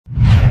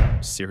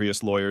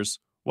Serious lawyers,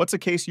 what's a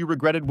case you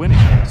regretted winning?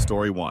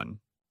 Story 1.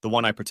 The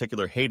one I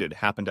particularly hated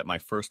happened at my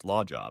first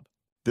law job.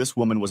 This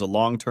woman was a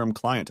long-term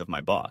client of my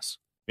boss.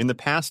 In the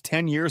past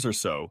 10 years or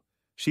so,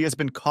 she has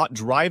been caught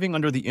driving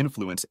under the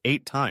influence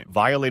 8 times,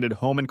 violated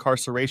home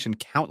incarceration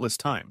countless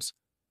times,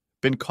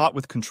 been caught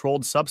with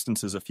controlled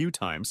substances a few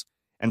times,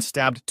 and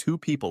stabbed 2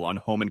 people on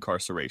home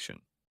incarceration.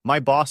 My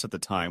boss at the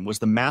time was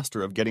the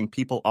master of getting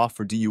people off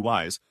for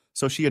DUIs,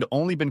 so she had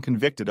only been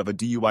convicted of a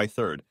DUI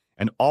third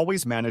and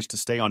always managed to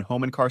stay on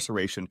home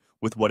incarceration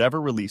with whatever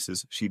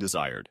releases she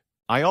desired.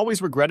 I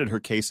always regretted her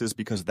cases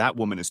because that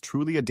woman is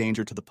truly a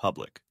danger to the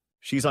public.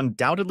 She's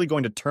undoubtedly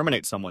going to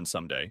terminate someone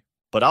someday,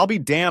 but I'll be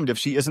damned if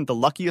she isn't the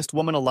luckiest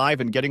woman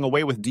alive in getting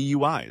away with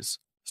DUIs.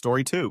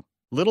 Story 2.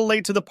 Little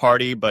late to the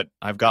party, but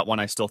I've got one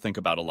I still think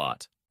about a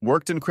lot.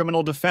 Worked in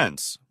criminal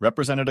defense,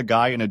 represented a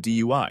guy in a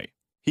DUI.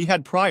 He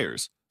had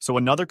priors, so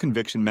another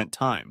conviction meant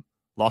time,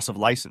 loss of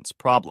license,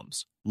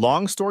 problems.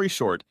 Long story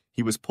short,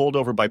 he was pulled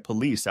over by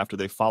police after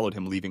they followed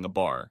him leaving a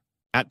bar.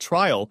 At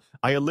trial,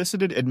 I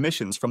elicited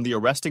admissions from the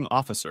arresting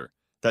officer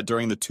that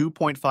during the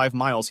 2.5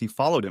 miles he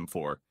followed him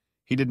for,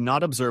 he did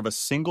not observe a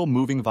single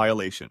moving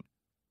violation.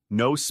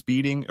 No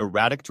speeding,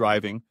 erratic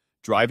driving,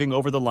 driving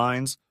over the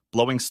lines,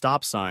 blowing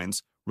stop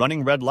signs,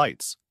 running red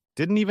lights.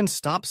 Didn't even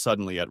stop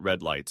suddenly at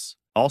red lights.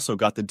 Also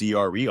got the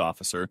DRE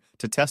officer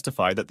to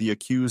testify that the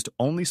accused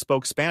only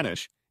spoke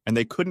Spanish and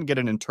they couldn't get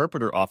an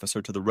interpreter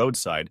officer to the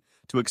roadside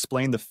to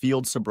explain the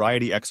field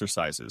sobriety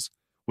exercises,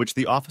 which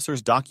the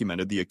officers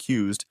documented the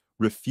accused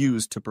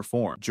refused to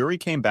perform. Jury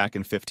came back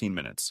in 15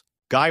 minutes.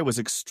 Guy was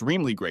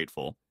extremely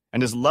grateful,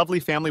 and his lovely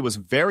family was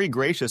very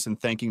gracious in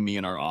thanking me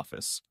in our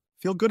office.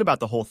 Feel good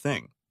about the whole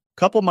thing.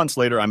 Couple months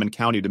later, I'm in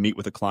county to meet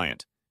with a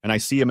client, and I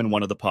see him in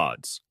one of the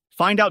pods.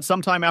 Find out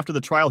sometime after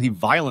the trial he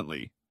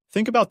violently.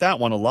 Think about that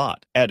one a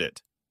lot.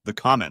 Edit. The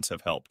comments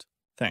have helped.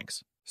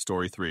 Thanks.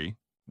 Story 3.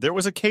 There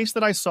was a case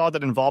that I saw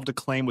that involved a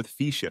claim with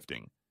fee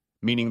shifting,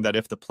 meaning that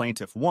if the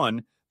plaintiff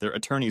won, their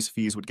attorney's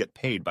fees would get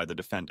paid by the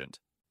defendant.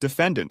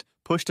 Defendant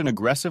pushed an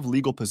aggressive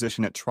legal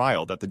position at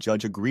trial that the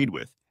judge agreed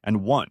with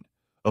and won,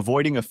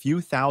 avoiding a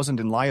few thousand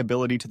in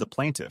liability to the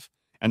plaintiff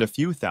and a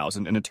few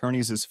thousand in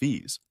attorney's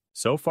fees.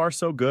 So far,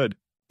 so good.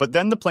 But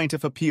then the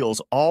plaintiff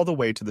appeals all the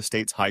way to the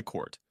state's high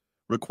court,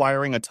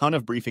 requiring a ton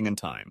of briefing and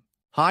time.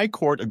 High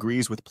court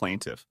agrees with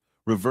plaintiff,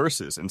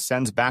 reverses and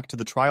sends back to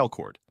the trial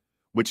court,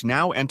 which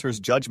now enters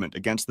judgment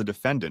against the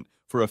defendant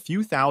for a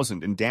few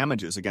thousand in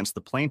damages against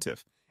the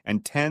plaintiff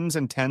and tens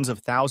of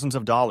thousands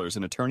of dollars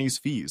in attorney's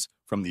fees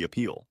from the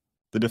appeal.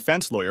 The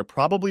defense lawyer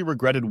probably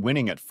regretted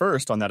winning at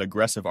first on that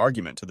aggressive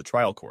argument to the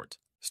trial court.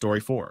 Story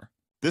 4.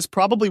 This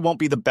probably won't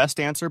be the best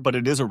answer, but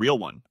it is a real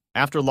one.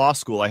 After law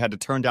school, I had to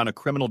turn down a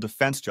criminal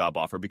defense job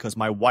offer because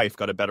my wife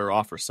got a better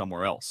offer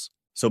somewhere else.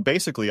 So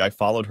basically, I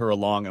followed her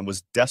along and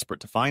was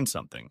desperate to find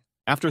something.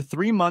 After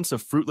 3 months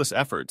of fruitless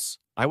efforts,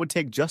 I would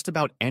take just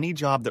about any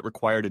job that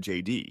required a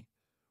JD,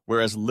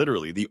 whereas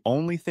literally the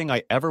only thing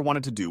I ever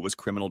wanted to do was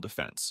criminal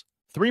defense.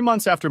 3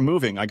 months after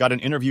moving, I got an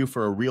interview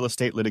for a real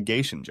estate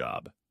litigation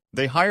job.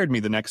 They hired me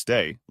the next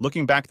day.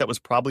 Looking back, that was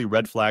probably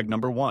red flag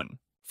number 1.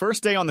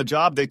 First day on the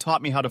job, they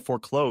taught me how to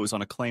foreclose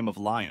on a claim of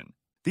lion.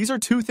 These are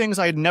 2 things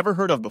I had never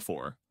heard of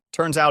before.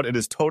 Turns out it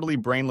is totally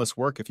brainless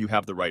work if you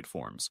have the right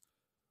forms.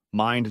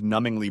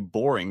 Mind-numbingly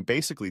boring,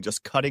 basically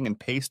just cutting and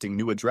pasting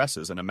new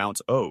addresses and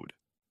amounts owed.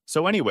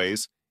 So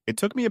anyways, it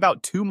took me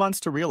about 2 months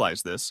to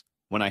realize this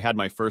when I had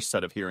my first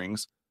set of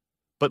hearings.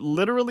 But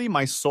literally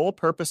my sole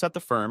purpose at the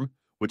firm,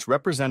 which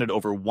represented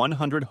over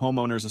 100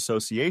 homeowners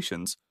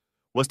associations,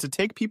 was to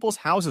take people's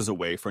houses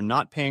away for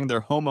not paying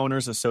their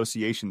homeowners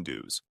association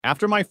dues.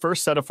 After my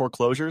first set of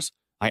foreclosures,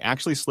 I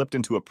actually slipped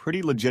into a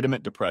pretty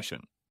legitimate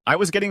depression. I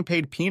was getting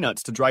paid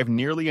peanuts to drive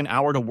nearly an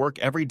hour to work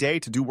every day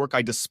to do work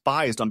I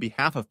despised on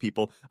behalf of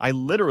people I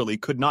literally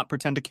could not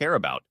pretend to care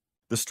about.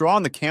 The straw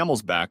on the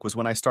camel's back was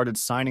when I started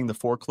signing the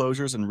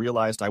foreclosures and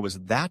realized I was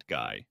that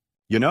guy.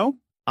 You know,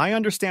 I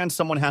understand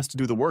someone has to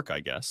do the work, I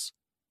guess.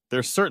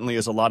 There certainly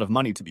is a lot of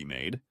money to be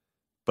made,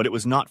 but it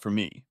was not for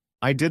me.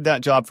 I did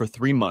that job for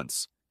 3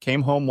 months,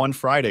 came home one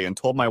Friday and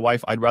told my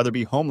wife I'd rather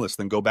be homeless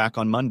than go back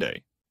on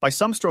Monday. By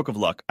some stroke of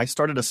luck, I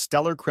started a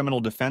stellar criminal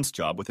defense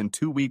job within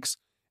 2 weeks,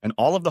 and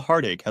all of the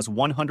heartache has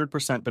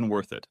 100% been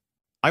worth it.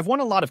 I've won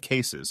a lot of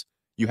cases.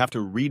 You have to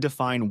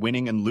redefine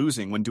winning and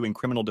losing when doing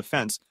criminal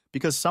defense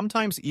because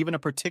sometimes even a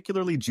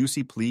particularly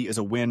juicy plea is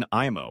a win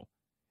IMO,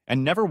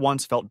 and never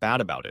once felt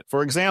bad about it.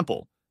 For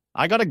example,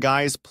 I got a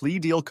guy's plea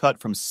deal cut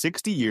from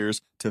 60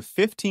 years to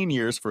 15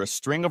 years for a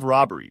string of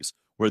robberies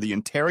where the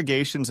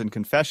interrogations and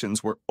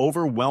confessions were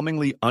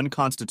overwhelmingly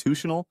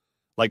unconstitutional,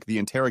 like the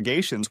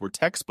interrogations were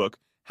textbook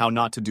How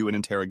Not to Do an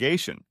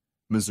Interrogation,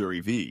 Missouri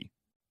v.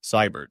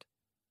 Seibert,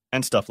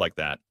 and stuff like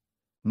that.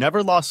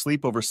 Never lost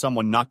sleep over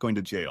someone not going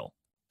to jail.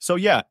 So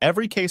yeah,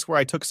 every case where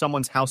I took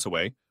someone's house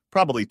away,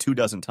 probably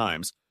 24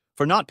 times,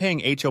 for not paying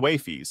HOA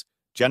fees,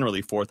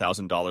 generally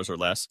 $4,000 or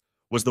less,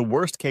 was the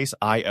worst case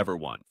I ever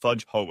won.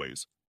 Fudge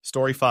always.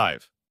 Story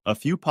 5. A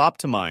few pop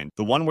to mind.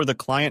 The one where the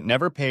client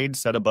never paid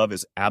said above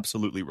is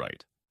absolutely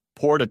right.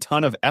 poured a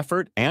ton of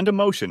effort and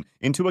emotion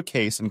into a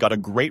case and got a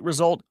great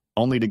result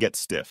only to get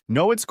stiffed.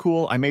 No, it's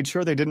cool. I made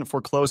sure they didn't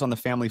foreclose on the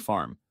family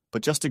farm,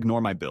 but just ignore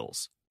my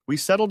bills. We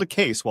settled a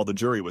case while the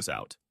jury was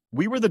out.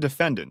 We were the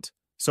defendant,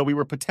 so we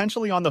were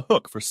potentially on the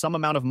hook for some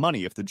amount of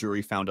money if the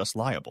jury found us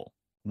liable.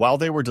 While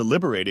they were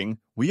deliberating,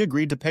 we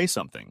agreed to pay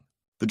something.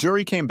 The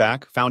jury came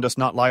back, found us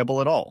not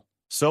liable at all.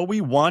 So we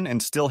won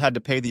and still had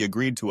to pay the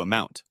agreed-to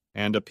amount.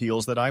 And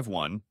appeals that I've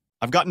won.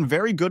 I've gotten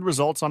very good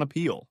results on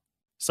appeal.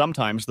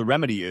 Sometimes the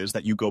remedy is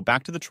that you go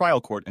back to the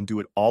trial court and do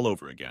it all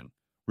over again.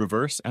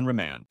 Reverse and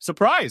remand.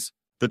 Surprise!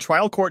 The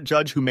trial court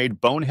judge who made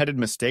boneheaded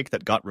mistake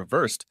that got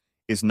reversed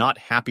is not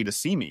happy to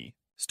see me.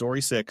 Story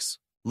 6.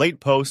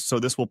 Late post, so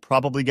this will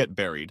probably get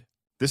buried.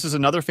 This is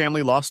another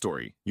family law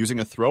story,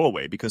 using a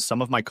throwaway because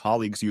some of my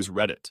colleagues use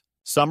Reddit.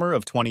 Summer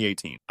of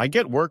 2018. I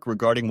get work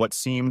regarding what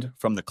seemed,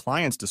 from the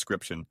client's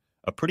description,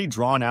 a pretty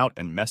drawn-out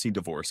and messy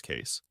divorce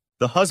case.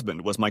 The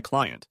husband was my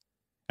client,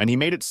 and he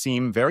made it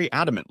seem very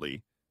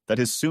adamantly that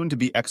his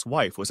soon-to-be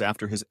ex-wife was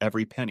after his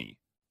every penny.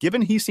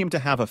 Given he seemed to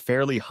have a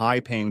fairly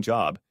high-paying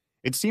job,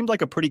 it seemed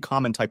like a pretty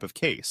common type of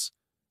case.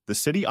 The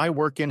city I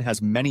work in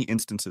has many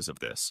instances of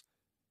this.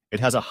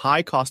 It has a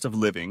high cost of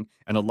living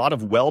and a lot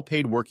of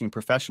well-paid working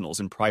professionals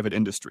in private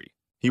industry.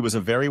 He was a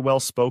very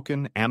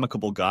well-spoken,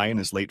 amicable guy in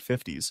his late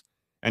 50s,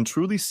 and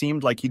truly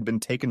seemed like he'd been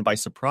taken by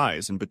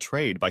surprise and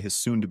betrayed by his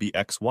soon-to-be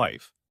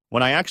ex-wife.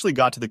 When I actually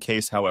got to the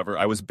case, however,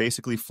 I was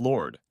basically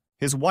floored.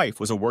 His wife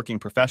was a working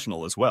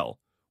professional as well,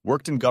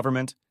 worked in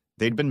government,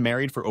 they'd been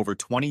married for over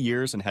 20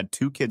 years and had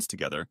 2 kids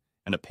together,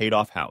 and a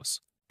paid-off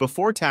house.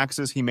 Before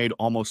taxes, he made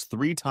almost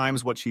 3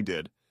 times what she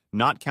did,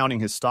 not counting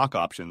his stock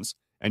options,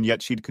 and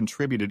yet she'd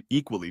contributed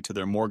equally to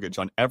their mortgage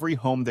on every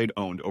home they'd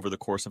owned over the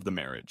course of the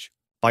marriage.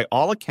 By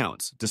all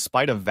accounts,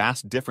 despite a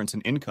vast difference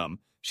in income,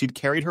 she'd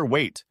carried her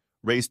weight,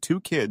 raised 2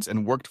 kids,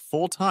 and worked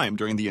full-time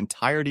during the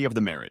entirety of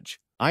the marriage.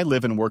 I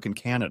live and work in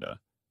Canada.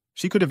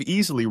 She could have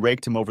easily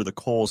raked him over the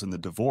coals in the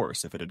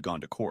divorce if it had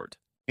gone to court.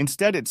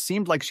 Instead, it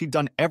seemed like she'd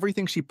done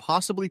everything she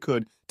possibly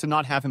could to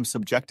not have him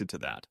subjected to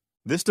that.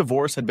 This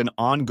divorce had been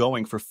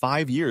ongoing for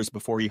 5 years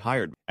before he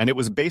hired me, and it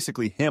was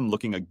basically him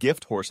looking a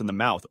gift horse in the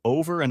mouth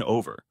over and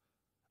over.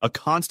 A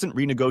constant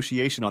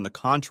renegotiation on the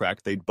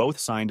contract they'd both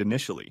signed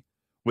initially,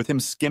 with him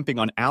skimping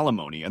on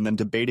alimony and then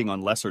debating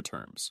on lesser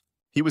terms.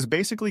 He was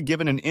basically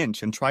given an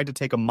inch and tried to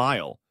take a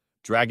mile,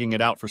 dragging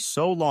it out for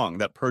so long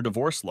that per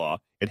divorce law,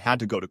 it had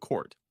to go to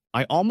court.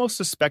 I almost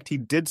suspect he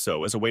did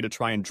so as a way to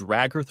try and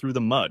drag her through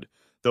the mud,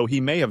 though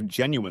he may have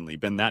genuinely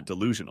been that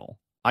delusional.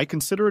 I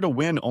consider it a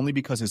win only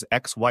because his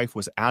ex-wife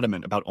was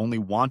adamant about only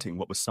wanting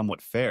what was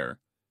somewhat fair,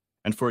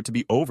 and for it to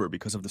be over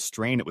because of the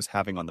strain it was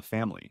having on the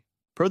family.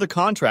 Per the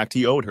contract,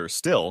 he owed her,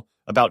 still,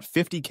 about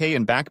 $50K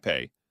in back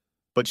pay,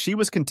 but she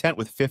was content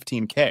with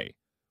 $15K,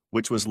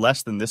 which was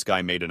less than this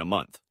guy made in a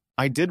month.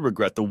 I did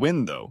regret the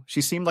win, though.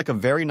 She seemed like a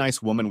very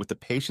nice woman with the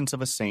patience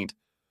of a saint,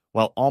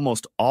 while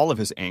almost all of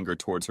his anger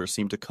towards her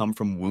seemed to come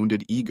from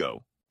wounded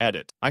ego.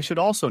 Edit. I should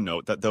also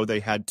note that though they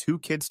had 2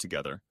 kids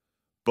together,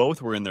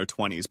 both were in their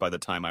 20s by the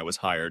time I was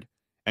hired,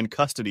 and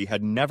custody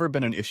had never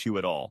been an issue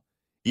at all,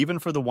 even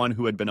for the one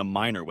who had been a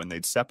minor when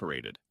they'd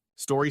separated.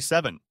 Story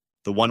 7.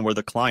 The one where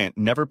the client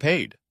never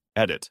paid.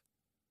 Edit.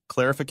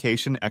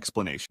 Clarification,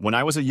 explanation. When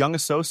I was a young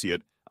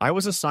associate, I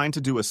was assigned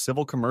to do a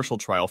civil commercial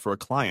trial for a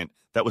client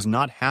that was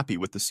not happy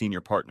with the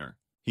senior partner.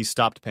 He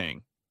stopped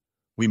paying.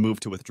 We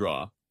moved to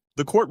withdraw.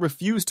 The court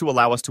refused to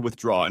allow us to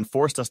withdraw and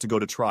forced us to go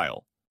to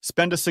trial,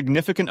 spend a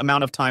significant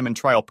amount of time in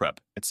trial prep,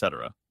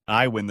 etc.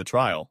 I win the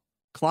trial.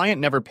 Client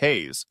never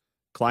pays.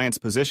 Client's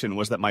position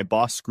was that my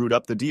boss screwed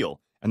up the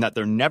deal and that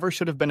there never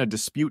should have been a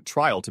dispute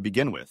trial to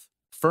begin with.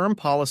 Firm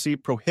policy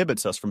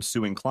prohibits us from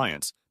suing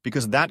clients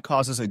because that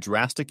causes a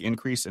drastic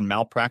increase in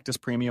malpractice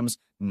premiums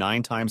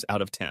 9 times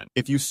out of 10.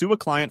 If you sue a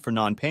client for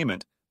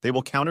non-payment, they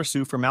will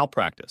countersue for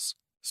malpractice.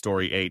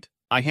 Story 8.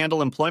 I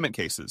handle employment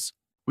cases.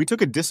 We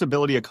took a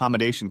disability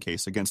accommodation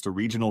case against a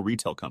regional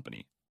retail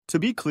company. To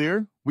be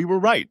clear, we were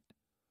right.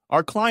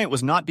 Our client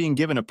was not being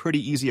given a pretty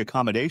easy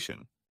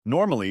accommodation.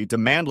 Normally,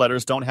 demand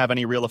letters don't have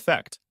any real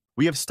effect.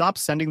 We have stopped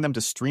sending them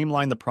to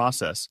streamline the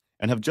process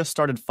and have just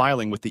started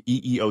filing with the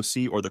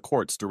EEOC or the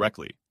courts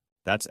directly.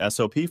 That's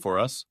SOP for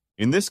us.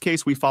 In this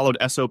case, we followed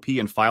SOP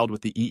and filed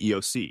with the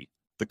EEOC.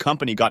 The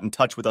company got in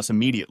touch with us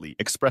immediately,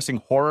 expressing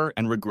horror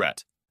and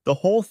regret. The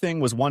whole thing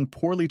was one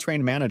poorly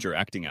trained manager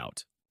acting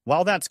out.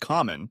 While that's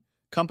common,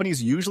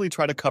 companies usually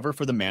try to cover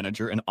for the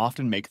manager and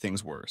often make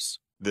things worse.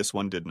 This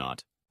one did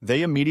not.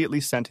 They immediately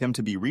sent him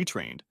to be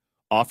retrained,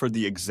 offered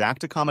the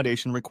exact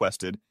accommodation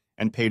requested,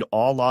 and paid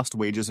all lost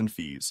wages and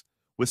fees,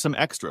 with some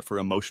extra for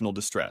emotional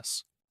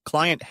distress.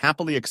 Client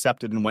happily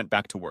accepted and went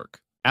back to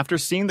work. After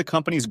seeing the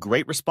company's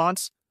great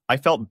response, I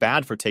felt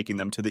bad for taking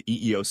them to the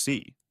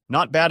EEOC.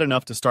 Not bad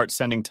enough to start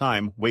sending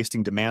time,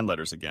 wasting demand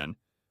letters again,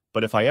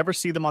 but if I ever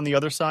see them on the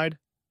other side,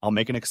 I'll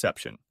make an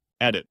exception.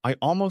 Edit. I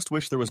almost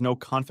wish there was no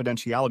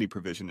confidentiality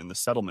provision in the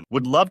settlement.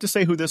 Would love to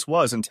say who this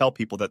was and tell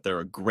people that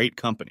they're a great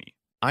company.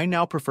 I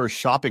now prefer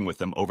shopping with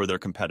them over their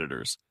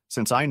competitors,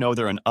 since I know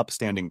they're an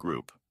upstanding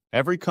group.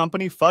 Every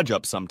company fudge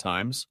up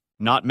sometimes.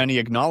 Not many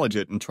acknowledge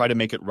it and try to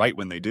make it right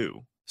when they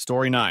do.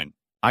 Story 9.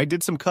 I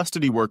did some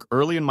custody work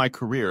early in my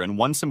career and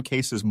won some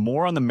cases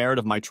more on the merit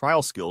of my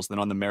trial skills than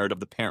on the merit of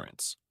the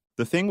parents.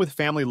 The thing with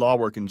family law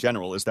work in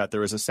general is that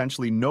there is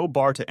essentially no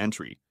bar to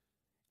entry.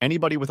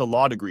 Anybody with a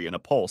law degree and a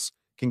pulse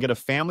can get a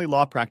family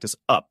law practice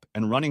up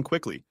and running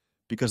quickly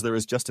because there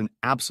is just an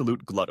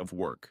absolute glut of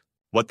work.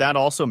 What that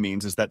also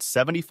means is that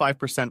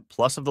 75%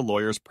 plus of the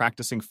lawyers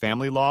practicing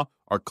family law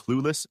are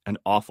clueless and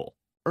awful.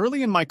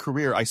 Early in my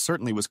career, I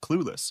certainly was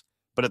clueless,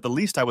 but at the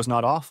least I was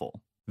not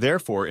awful.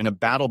 Therefore, in a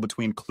battle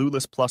between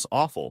clueless plus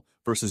awful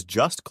versus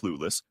just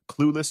clueless,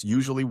 clueless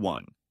usually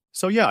won.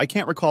 So yeah, I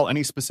can't recall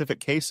any specific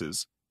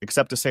cases,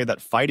 except to say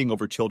that fighting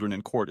over children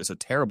in court is a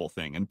terrible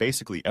thing and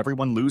basically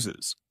everyone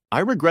loses. I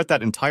regret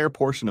that entire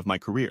portion of my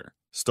career.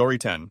 Story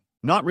 10.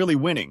 Not really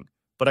winning,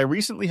 but I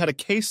recently had a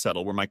case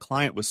settle where my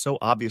client was so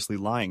obviously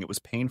lying it was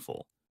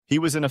painful. He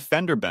was an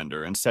offender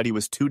bender and said he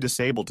was too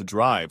disabled to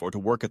drive or to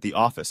work at the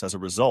office as a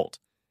result,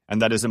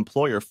 and that his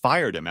employer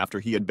fired him after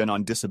he had been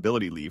on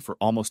disability leave for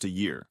almost a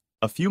year.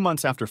 A few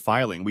months after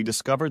filing, we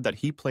discovered that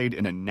he played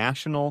in a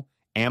national,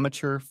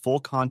 amateur,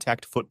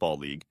 full-contact football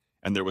league,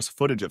 and there was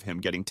footage of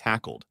him getting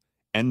tackled,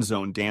 end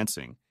zone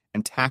dancing,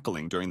 and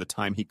tackling during the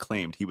time he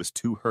claimed he was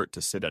too hurt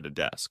to sit at a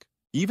desk.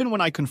 Even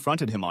when I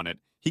confronted him on it,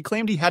 he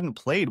claimed he hadn't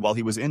played while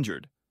he was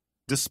injured,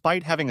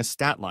 despite having a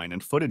stat line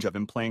and footage of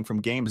him playing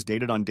from games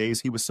dated on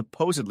days he was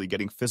supposedly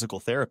getting physical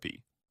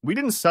therapy. We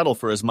didn't settle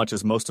for as much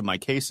as most of my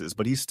cases,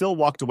 but he still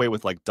walked away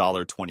with like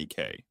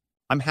 $20K.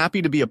 I'm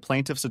happy to be a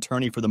plaintiff's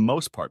attorney for the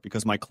most part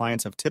because my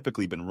clients have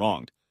typically been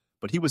wronged,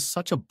 but he was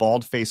such a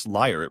bald-faced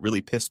liar it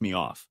really pissed me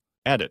off.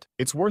 Edit.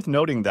 It's worth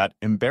noting that,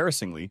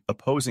 embarrassingly,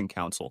 opposing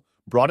counsel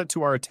brought it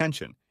to our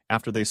attention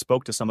after they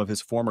spoke to some of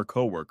his former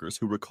co-workers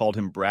who recalled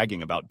him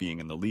bragging about being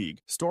in the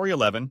league. Story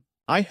 11.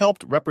 I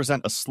helped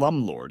represent a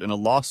slumlord in a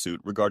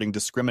lawsuit regarding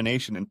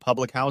discrimination in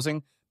public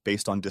housing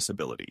based on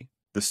disability.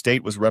 The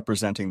state was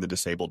representing the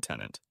disabled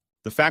tenant.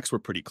 The facts were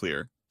pretty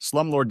clear.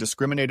 Slumlord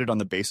discriminated on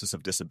the basis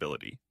of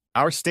disability.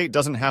 Our state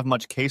doesn't have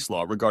much case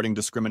law regarding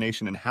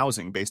discrimination in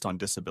housing based on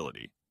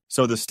disability.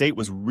 So the state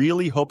was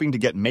really hoping to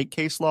get make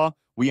case law.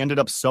 We ended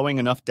up sowing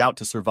enough doubt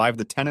to survive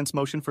the tenant's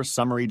motion for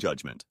summary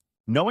judgment.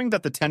 Knowing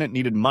that the tenant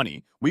needed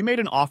money, we made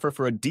an offer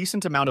for a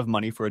decent amount of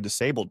money for a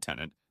disabled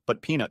tenant,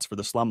 but peanuts for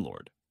the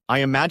slumlord. I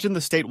imagine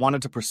the state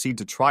wanted to proceed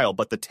to trial,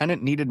 but the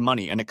tenant needed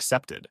money and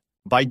accepted.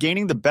 By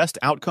gaining the best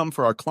outcome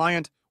for our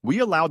client, we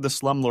allowed the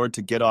slumlord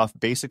to get off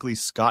basically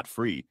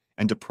scot-free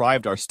and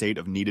deprived our state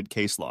of needed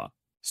case law.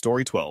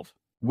 Story 12.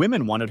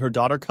 Women wanted her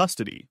daughter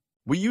custody.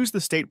 We used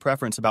the state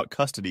preference about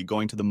custody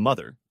going to the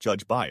mother,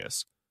 judge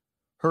bias,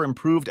 her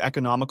improved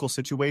economical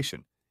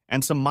situation,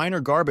 and some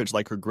minor garbage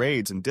like her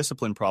grades and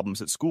discipline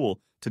problems at school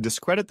to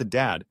discredit the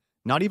dad,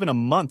 not even a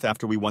month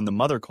after we won the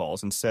mother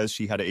calls and says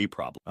she had a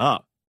problem.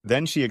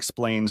 Then she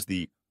explains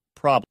the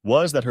problem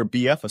was that her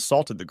BF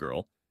assaulted the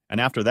girl, and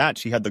after that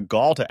she had the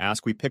gall to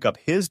ask we pick up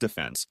his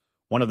defense,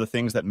 one of the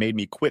things that made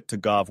me quit to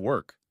gov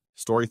work.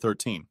 Story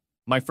 13.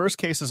 My first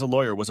case as a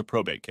lawyer was a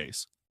probate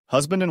case.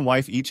 Husband and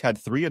wife each had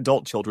 3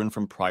 adult children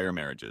from prior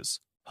marriages.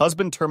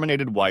 Husband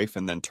terminated wife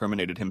and then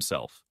terminated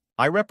himself.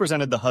 I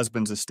represented the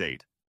husband's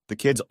estate. The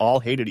kids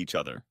all hated each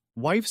other.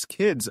 Wife's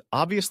kids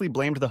obviously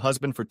blamed the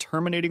husband for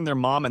terminating their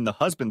mom, and the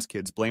husband's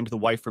kids blamed the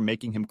wife for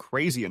making him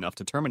crazy enough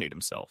to terminate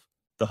himself.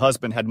 The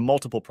husband had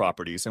multiple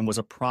properties and was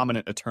a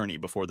prominent attorney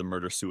before the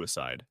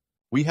murder-suicide.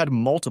 We had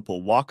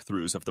multiple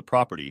walkthroughs of the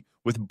property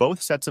with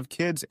both sets of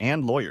kids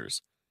and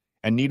lawyers,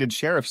 and needed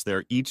sheriffs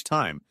there each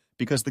time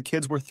because the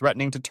kids were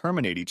threatening to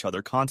terminate each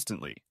other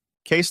constantly.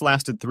 Case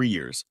lasted 3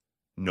 years.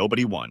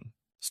 Nobody won.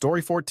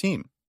 Story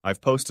 14.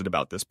 I've posted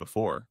about this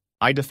before.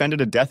 I defended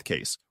a death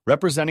case,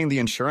 representing the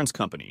insurance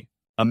company.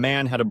 A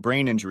man had a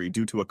brain injury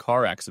due to a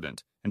car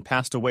accident and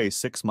passed away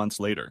 6 months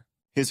later.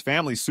 His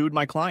family sued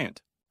my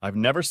client. I've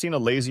never seen a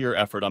lazier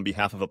effort on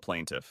behalf of a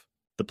plaintiff.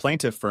 The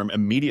plaintiff firm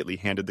immediately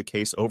handed the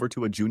case over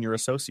to a junior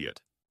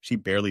associate. She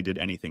barely did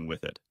anything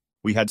with it.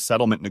 We had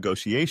settlement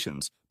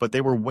negotiations, but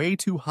they were way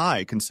too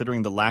high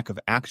considering the lack of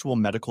actual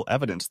medical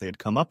evidence they had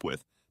come up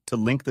with to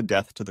link the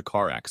death to the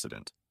car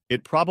accident.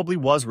 It probably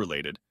was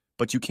related,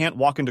 but you can't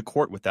walk into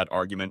court with that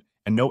argument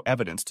and no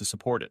evidence to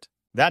support it.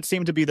 That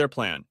seemed to be their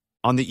plan.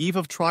 On the eve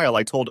of trial,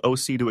 I told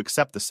OC to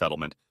accept the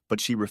settlement,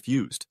 but she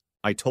refused.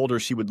 I told her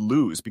she would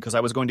lose because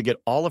I was going to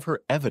get all of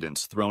her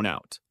evidence thrown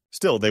out.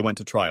 Still, they went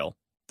to trial.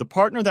 The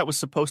partner that was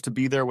supposed to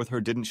be there with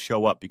her didn't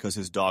show up because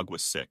his dog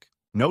was sick.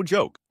 No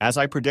joke. As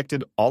I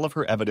predicted, all of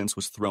her evidence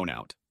was thrown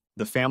out.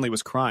 The family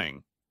was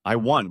crying. I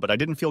won, but I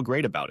didn't feel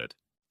great about it.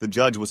 The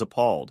judge was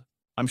appalled.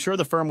 I'm sure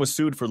the firm was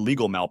sued for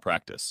legal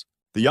malpractice.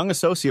 The young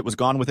associate was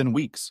gone within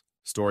weeks.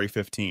 Story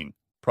 15.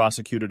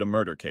 Prosecuted a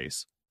murder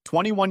case.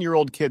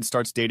 21-year-old kid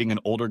starts dating an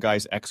older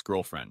guy's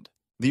ex-girlfriend.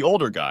 The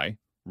older guy,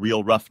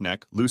 real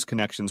roughneck, loose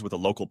connections with a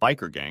local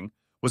biker gang,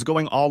 was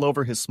going all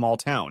over his small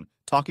town,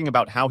 talking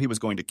about how he was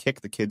going to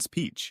kick the kid's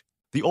peach.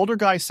 The older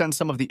guy sends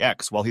some of the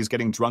ex while he's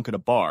getting drunk at a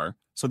bar,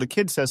 so the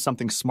kid says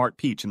something smart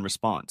peach in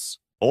response.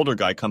 Older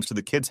guy comes to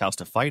the kid's house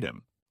to fight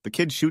him. The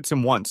kid shoots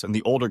him once and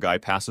the older guy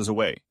passes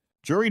away.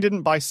 Jury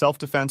didn't buy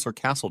self-defense or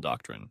castle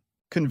doctrine.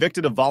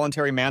 Convicted of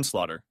voluntary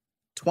manslaughter.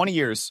 20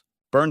 years.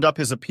 Burned up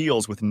his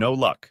appeals with no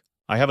luck.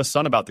 I have a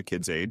son about the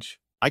kid's age.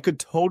 I could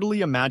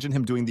totally imagine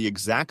him doing the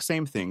exact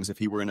same things if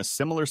he were in a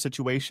similar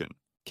situation.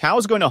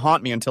 Cow's going to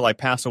haunt me until I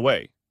pass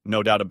away.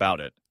 No doubt about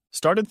it.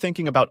 Started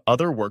thinking about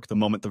other work the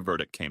moment the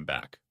verdict came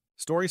back.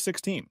 Story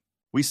 16.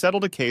 We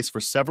settled a case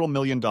for several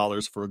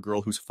 $1,000,000 for a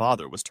girl whose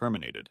father was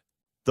terminated.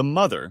 The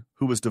mother,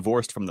 who was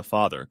divorced from the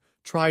father,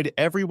 tried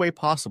every way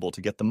possible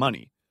to get the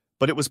money,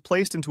 but it was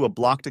placed into a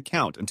blocked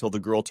account until the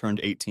girl turned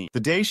 18. The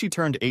day she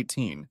turned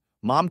 18,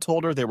 Mom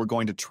told her they were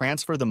going to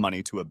transfer the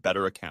money to a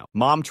better account.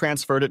 Mom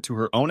transferred it to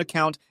her own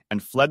account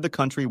and fled the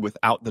country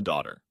without the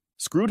daughter.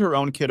 Screwed her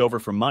own kid over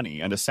for money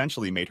and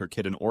essentially made her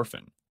kid an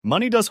orphan.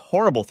 Money does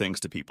horrible things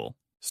to people.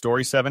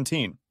 Story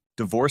 17.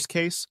 Divorce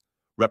case.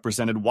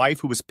 Represented wife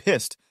who was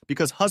pissed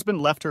because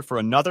husband left her for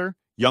another,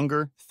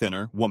 younger,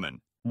 thinner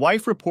woman.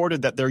 Wife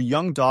reported that their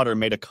young daughter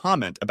made a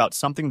comment about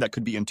something that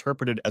could be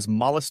interpreted as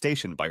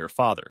molestation by her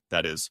father,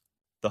 that is,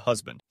 the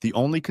husband. The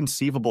only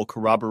conceivable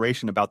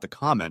corroboration about the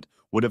comment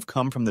would have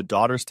come from the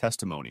daughter's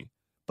testimony,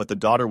 but the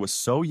daughter was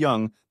so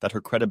young that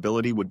her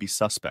credibility would be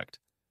suspect,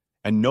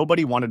 and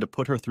nobody wanted to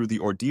put her through the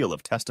ordeal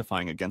of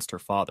testifying against her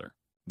father.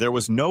 There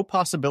was no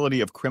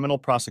possibility of criminal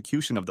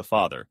prosecution of the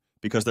father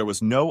because there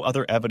was no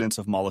other evidence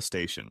of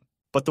molestation.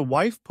 But the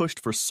wife pushed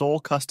for sole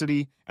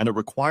custody and a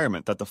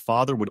requirement that the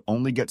father would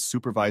only get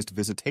supervised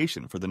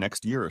visitation for the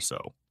next year or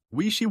so.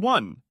 She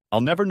won.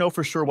 I'll never know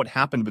for sure what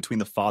happened between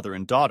the father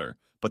and daughter,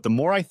 but the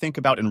more I think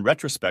about in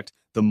retrospect,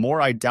 the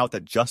more I doubt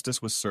that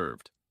justice was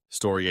served.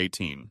 Story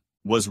 18.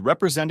 Was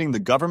representing the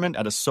government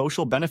at a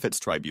social benefits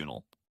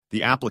tribunal.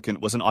 The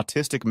applicant was an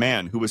autistic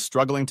man who was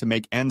struggling to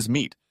make ends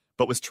meet,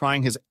 but was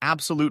trying his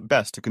absolute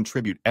best to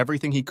contribute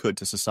everything he could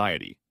to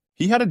society.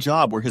 He had a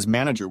job where his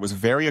manager was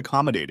very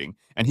accommodating,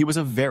 and he was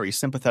a very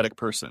sympathetic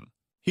person.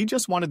 He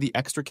just wanted the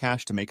extra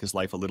cash to make his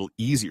life a little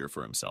easier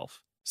for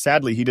himself.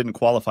 Sadly, he didn't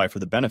qualify for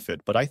the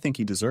benefit, but I think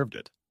he deserved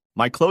it.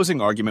 My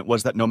closing argument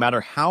was that no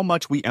matter how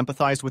much we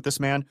empathized with this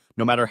man,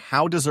 no matter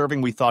how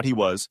deserving we thought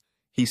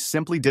he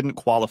simply didn't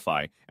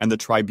qualify, and the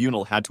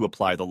tribunal had to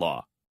apply the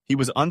law. He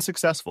was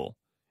unsuccessful,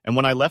 and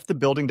when I left the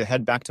building to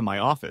head back to my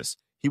office,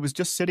 he was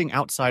just sitting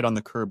outside on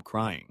the curb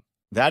crying.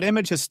 That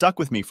image has stuck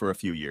with me for a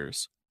few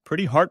years.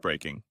 Pretty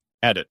heartbreaking.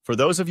 Edit. For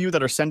those of you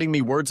that are sending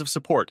me words of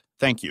support,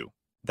 thank you.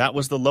 That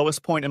was the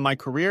lowest point in my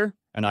career,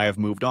 and I have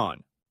moved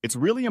on. It's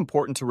really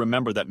important to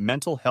remember that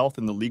mental health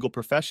in the legal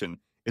profession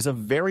is a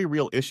very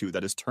real issue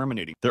that is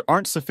terminating. There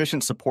aren't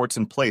sufficient supports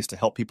in place to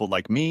help people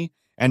like me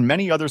and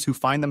many others who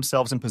find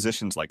themselves in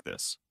positions like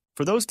this.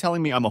 For those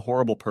telling me I'm a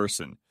horrible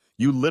person,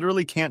 you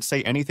literally can't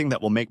say anything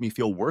that will make me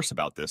feel worse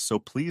about this, so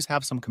please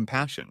have some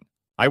compassion.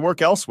 I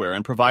work elsewhere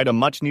and provide a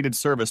much-needed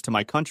service to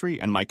my country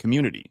and my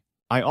community.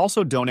 I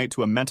also donate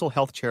to a mental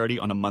health charity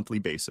on a monthly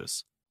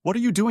basis. What are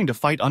you doing to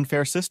fight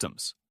unfair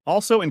systems?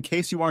 Also, in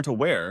case you aren't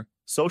aware,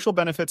 social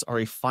benefits are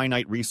a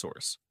finite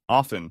resource.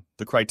 Often,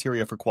 the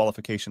criteria for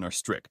qualification are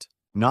strict.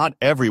 Not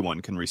everyone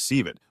can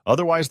receive it,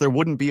 otherwise there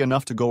wouldn't be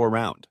enough to go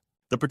around.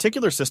 The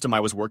particular system I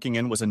was working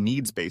in was a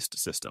needs-based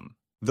system.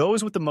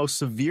 Those with the most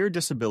severe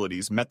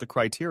disabilities met the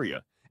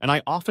criteria, and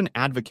I often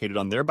advocated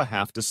on their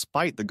behalf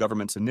despite the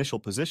government's initial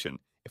position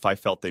if I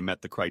felt they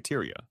met the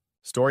criteria.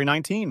 Story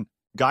 19.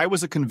 Guy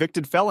was a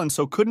convicted felon,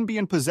 so couldn't be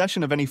in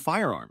possession of any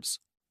firearms.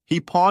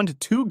 He pawned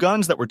 2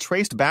 guns that were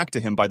traced back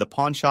to him by the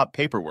pawn shop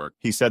paperwork.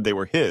 He said they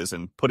were his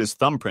and put his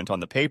thumbprint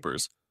on the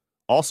papers.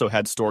 Also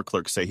had store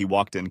clerks say he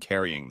walked in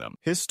carrying them.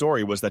 His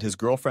story was that his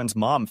girlfriend's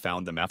mom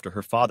found them after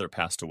her father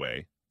passed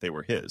away. They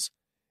were his,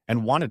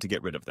 and wanted to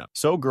get rid of them.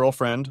 So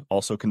girlfriend,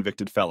 also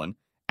convicted felon,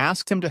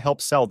 asked him to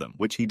help sell them,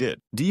 which he did.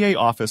 DA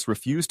office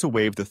refused to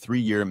waive the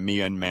 3-year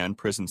Myanmar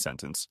prison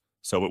sentence,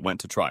 so it went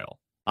to trial.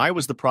 I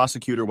was the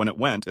prosecutor when it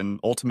went and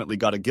ultimately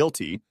got a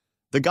guilty.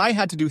 The guy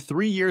had to do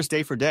 3 years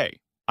day for day.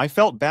 I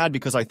felt bad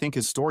because I think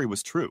his story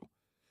was true.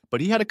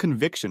 But he had a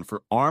conviction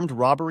for armed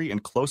robbery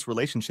and close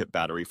relationship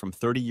battery from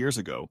 30 years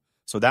ago,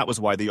 so that was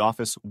why the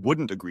office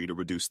wouldn't agree to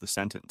reduce the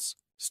sentence.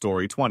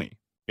 Story 20.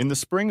 In the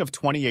spring of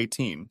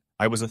 2018,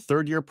 I was a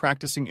 3rd-year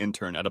practicing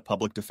intern at a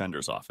public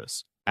defender's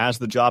office. As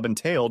the job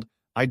entailed,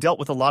 I dealt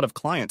with a lot of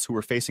clients who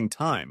were facing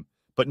time,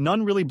 but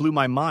none really blew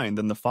my mind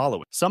than the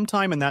following.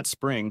 Sometime in that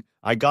spring,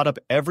 I got up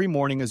every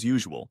morning as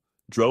usual,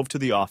 drove to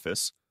the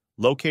office,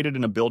 located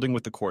in a building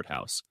with the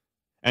courthouse,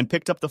 and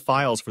picked up the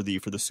files for the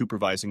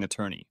supervising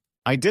attorney.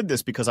 I did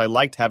this because I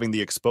liked having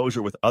the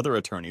exposure with other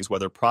attorneys,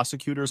 whether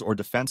prosecutors or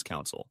defense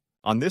counsel.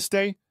 On this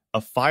day,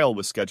 a file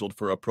was scheduled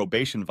for a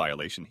probation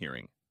violation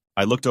hearing.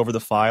 I looked over the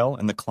file,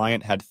 and the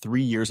client had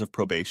 3 years of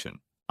probation.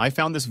 I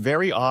found this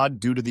very odd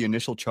due to the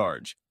initial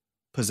charge,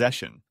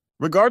 possession.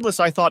 Regardless,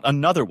 I thought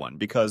another one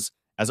because,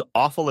 as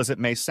awful as it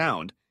may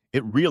sound,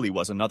 it really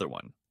was another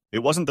one.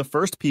 It wasn't the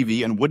first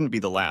PV and wouldn't be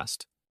the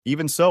last.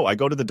 Even so, I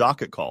go to the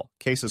docket call.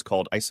 Case is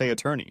called, I say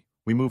attorney.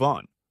 We move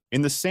on.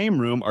 In the same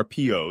room are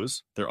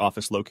POs, their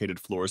office located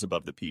floors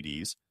above the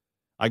PDs.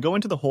 I go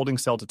into the holding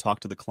cell to talk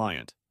to the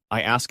client.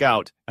 I ask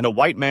out, and a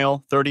white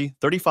male, 30,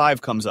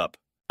 35, comes up.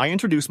 I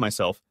introduce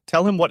myself,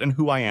 tell him what and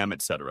who I am,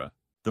 etc.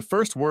 The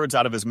first words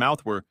out of his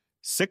mouth were,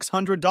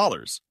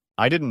 $600.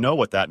 I didn't know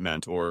what that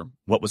meant or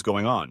what was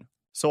going on,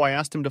 so I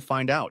asked him to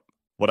find out.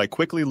 What I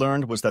quickly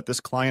learned was that this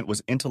client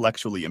was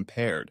intellectually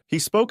impaired. He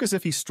spoke as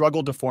if he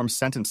struggled to form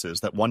sentences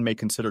that one may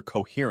consider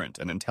coherent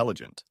and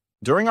intelligent.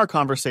 During our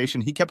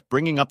conversation, he kept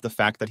bringing up the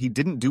fact that he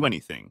didn't do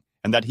anything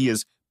and that he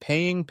is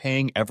paying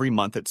every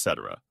month,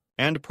 etc.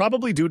 And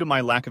probably due to my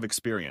lack of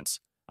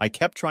experience, I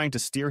kept trying to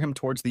steer him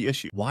towards the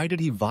issue. Why did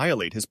he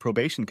violate his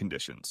probation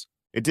conditions?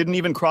 It didn't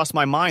even cross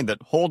my mind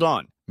that, hold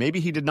on,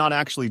 maybe he did not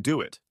actually do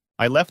it.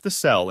 I left the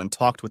cell and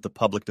talked with the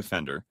public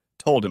defender,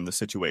 told him the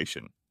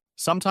situation.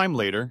 Sometime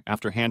later,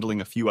 after handling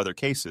a few other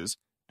cases,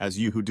 as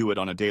you who do it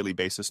on a daily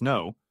basis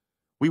know,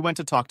 we went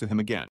to talk to him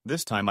again.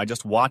 This time I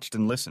just watched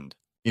and listened.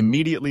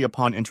 Immediately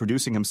upon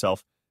introducing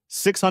himself,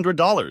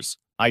 $600.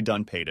 I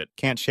done paid it.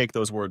 Can't shake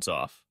those words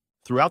off.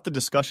 Throughout the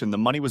discussion, the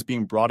money was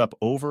being brought up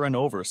over and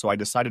over, so I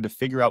decided to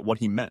figure out what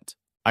he meant.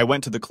 I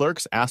went to the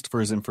clerks, asked for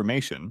his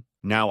information.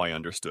 Now I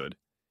understood.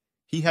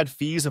 He had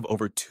fees of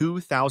over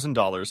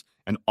 $2,000,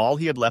 and all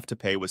he had left to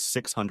pay was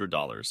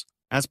 $600.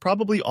 As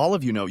probably all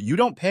of you know, you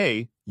don't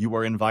pay, you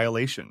are in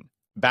violation.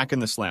 Back in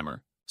the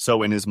slammer.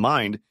 So in his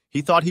mind,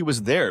 he thought he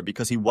was there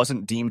because he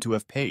wasn't deemed to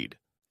have paid.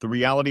 The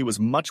reality was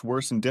much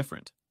worse and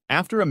different.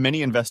 After a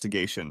mini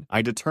investigation,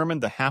 I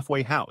determined the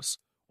halfway house,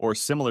 or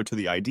similar to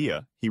the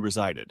idea, he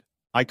resided.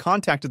 I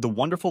contacted the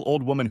wonderful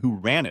old woman who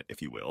ran it,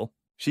 if you will.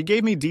 She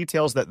gave me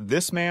details that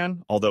this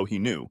man, although he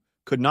knew,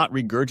 could not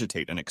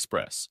regurgitate and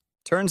express.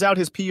 Turns out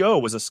his PO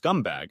was a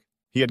scumbag.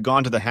 He had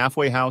gone to the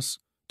halfway house,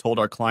 told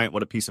our client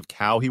what a piece of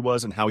cow he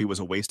was and how he was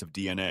a waste of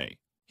DNA.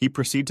 He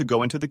proceeded to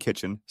go into the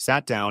kitchen,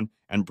 sat down,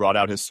 and brought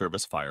out his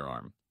service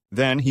firearm.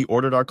 Then he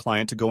ordered our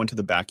client to go into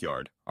the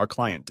backyard. Our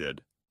client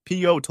did.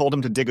 PO told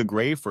him to dig a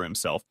grave for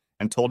himself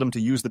and told him to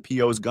use the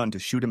PO's gun to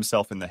shoot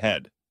himself in the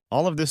head.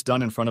 All of this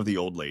done in front of the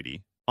old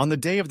lady. On the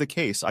day of the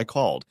case, I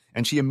called,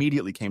 and she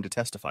immediately came to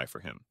testify for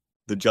him.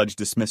 The judge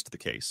dismissed the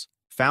case.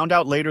 Found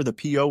out later the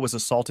PO was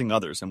assaulting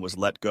others and was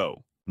let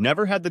go.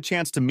 Never had the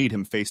chance to meet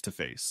him face to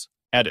face.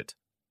 Edit.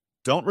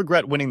 Don't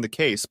regret winning the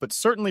case, but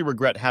certainly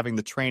regret having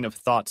the train of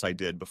thoughts I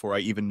did before I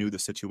even knew the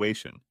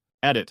situation.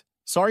 Edit.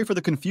 Sorry for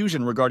the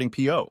confusion regarding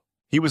PO.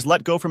 He was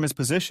let go from his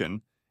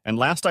position, and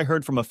last I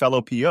heard from a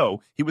fellow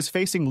PO, he was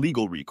facing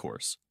legal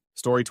recourse.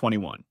 Story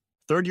 21.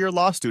 Third-year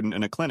law student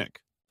in a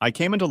clinic. I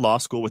came into law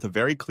school with a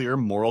very clear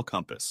moral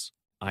compass.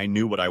 I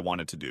knew what I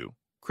wanted to do.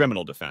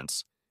 Criminal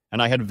defense.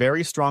 And I had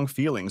very strong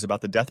feelings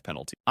about the death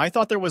penalty. I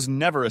thought there was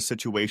never a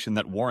situation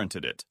that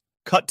warranted it.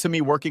 Cut to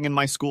me working in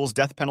my school's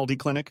death penalty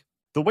clinic.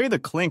 The way the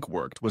clink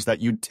worked was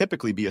that you'd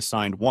typically be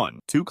assigned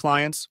 2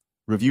 clients,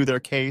 review their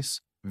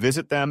case,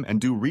 visit them,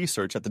 and do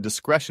research at the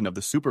discretion of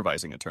the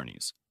supervising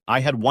attorneys.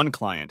 I had one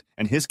client,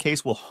 and his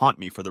case will haunt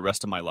me for the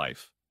rest of my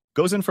life.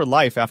 Goes in for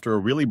life after a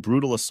really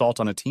brutal assault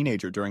on a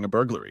teenager during a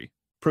burglary.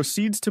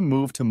 Proceeds to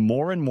move to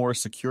more and more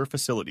secure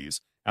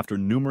facilities after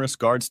numerous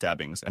guard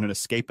stabbings and an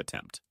escape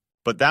attempt.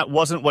 But that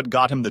wasn't what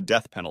got him the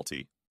death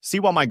penalty. See,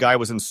 while my guy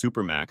was in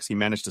Supermax, he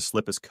managed to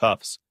slip his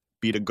cuffs,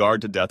 beat a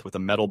guard to death with a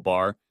metal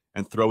bar,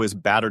 and throw his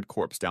battered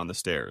corpse down the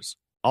stairs.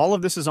 All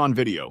of this is on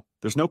video.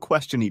 There's no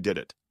question he did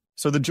it.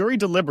 So the jury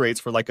deliberates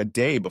for like a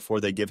day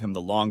before they give him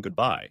the long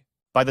goodbye.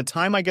 By the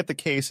time I get the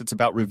case, it's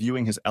about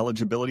reviewing his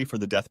eligibility for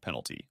the death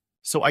penalty.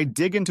 So I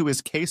dig into his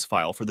case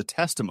file for the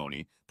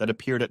testimony that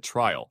appeared at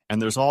trial,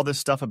 and there's all this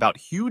stuff about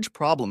huge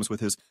problems with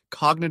his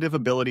cognitive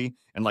ability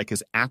and like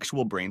his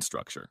actual brain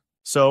structure.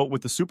 So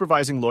with the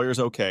supervising lawyers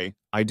okay,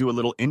 I do a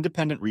little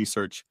independent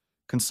research,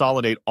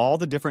 consolidate all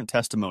the different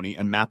testimony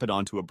and map it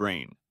onto a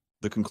brain.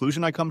 The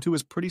conclusion I come to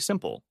is pretty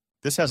simple.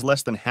 This has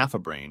less than half a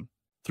brain.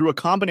 Through a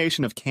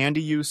combination of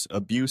candy use,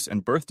 abuse,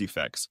 and birth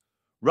defects,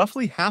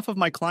 roughly half of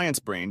my client's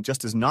brain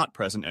just is not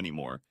present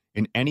anymore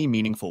in any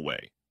meaningful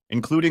way,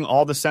 including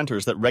all the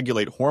centers that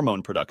regulate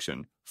hormone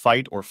production,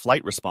 fight or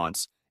flight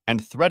response,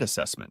 and threat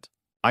assessment.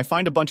 I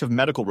find a bunch of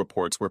medical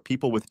reports where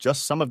people with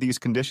just some of these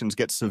conditions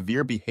get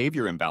severe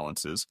behavior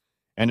imbalances,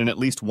 and in at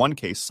least one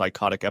case,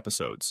 psychotic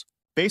episodes.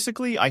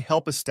 Basically, I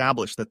help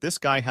establish that this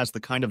guy has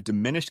the kind of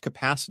diminished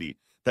capacity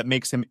that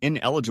makes him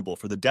ineligible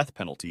for the death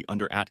penalty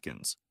under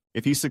Atkins.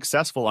 If he's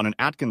successful on an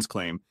Atkins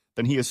claim,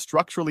 then he is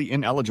structurally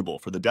ineligible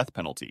for the death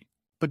penalty.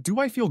 But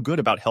do I feel good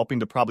about helping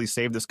to probably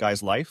save this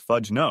guy's life?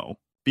 Fudge no.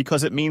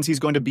 Because it means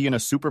he's going to be in a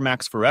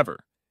Supermax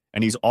forever,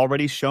 and he's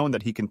already shown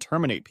that he can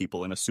terminate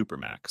people in a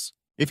Supermax.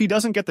 If he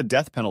doesn't get the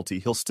death penalty,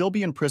 he'll still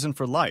be in prison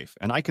for life,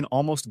 and I can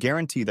almost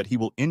guarantee that he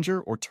will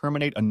injure or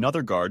terminate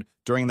another guard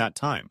during that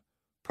time,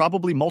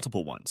 probably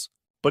multiple ones.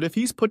 But if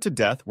he's put to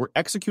death, we're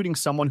executing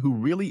someone who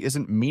really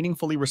isn't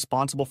meaningfully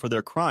responsible for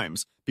their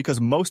crimes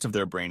because most of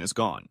their brain is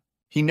gone.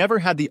 He never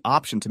had the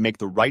option to make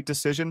the right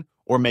decision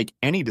or make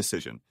any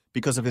decision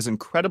because of his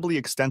incredibly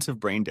extensive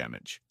brain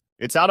damage.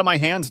 It's out of my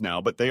hands now,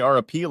 but they are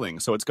appealing,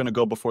 so it's going to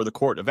go before the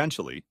court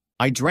eventually.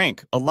 I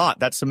drank a lot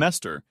that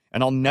semester,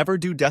 and I'll never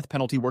do death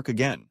penalty work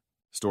again.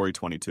 Story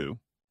 22.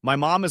 My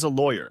mom is a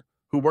lawyer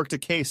who worked a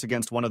case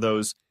against one of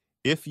those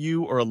if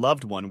you or a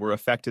loved one were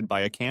affected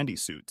by a candy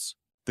suits.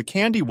 The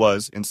candy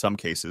was, in some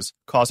cases,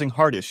 causing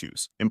heart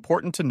issues.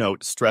 Important to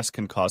note, stress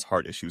can cause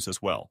heart issues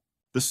as well.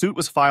 The suit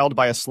was filed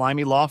by a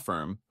slimy law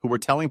firm who were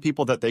telling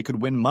people that they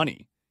could win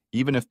money,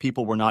 even if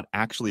people were not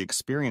actually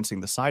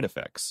experiencing the side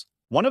effects.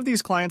 One of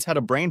these clients had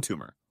a brain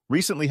tumor,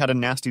 recently had a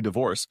nasty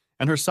divorce,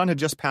 and her son had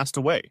just passed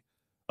away,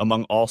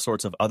 among all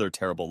sorts of other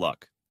terrible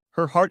luck.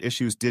 Her heart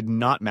issues did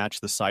not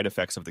match the side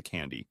effects of the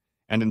candy,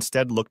 and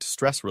instead looked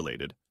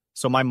stress-related.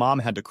 So my mom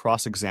had to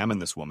cross-examine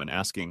this woman,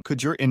 asking,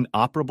 could your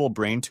inoperable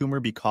brain tumor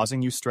be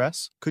causing you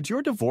stress? Could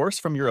your divorce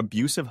from your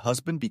abusive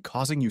husband be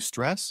causing you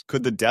stress?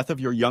 Could the death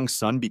of your young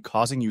son be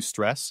causing you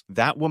stress?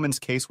 That woman's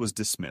case was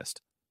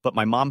dismissed, but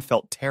my mom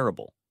felt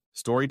terrible.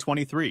 Story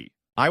 23.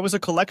 I was a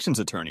collections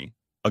attorney,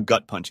 a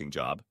gut-punching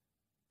job.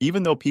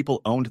 Even though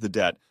people owned the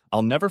debt,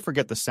 I'll never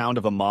forget the sound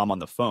of a mom on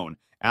the phone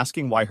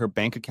asking why her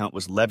bank account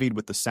was levied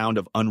with the sound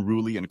of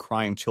unruly and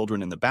crying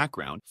children in the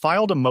background,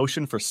 filed a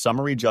motion for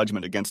summary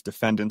judgment against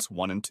defendants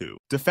 1 and 2.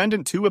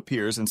 Defendant 2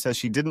 appears and says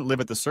she didn't live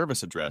at the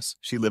service address,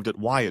 she lived at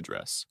Y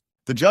address.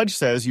 The judge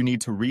says you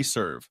need to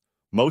reserve.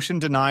 Motion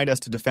denied as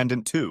to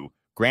defendant 2,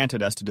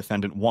 granted as to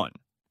defendant 1.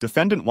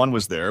 Defendant 1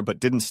 was there but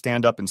didn't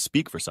stand up and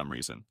speak for some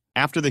reason.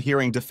 After the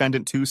hearing,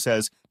 defendant 2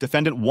 says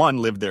defendant 1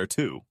 lived there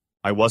too.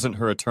 I wasn't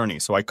her attorney,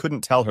 so I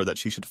couldn't tell her that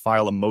she should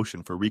file a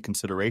motion for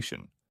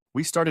reconsideration.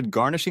 We started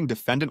garnishing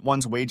defendant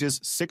 1's wages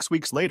 6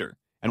 weeks later,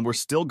 and we're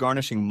still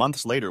garnishing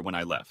months later when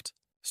I left.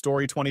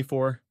 Story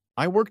 24.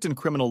 I worked in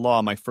criminal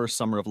law my first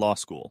summer of law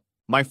school.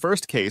 My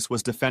first case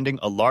was defending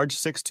a large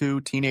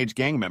 6'2" teenage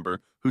gang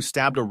member who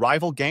stabbed a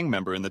rival gang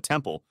member in the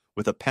temple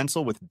with a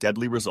pencil with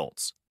deadly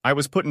results. I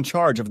was put in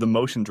charge of the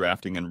motion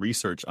drafting and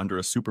research under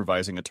a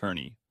supervising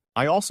attorney.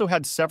 I also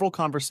had several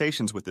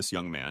conversations with this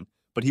young man,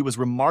 but he was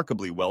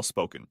remarkably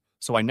well-spoken,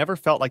 so I never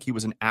felt like he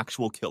was an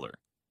actual killer,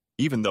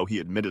 even though he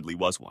admittedly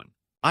was one.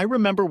 I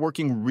remember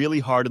working really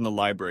hard in the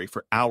library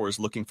for hours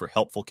looking for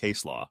helpful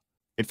case law.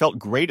 It felt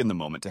great in the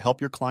moment to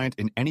help your client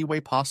in any way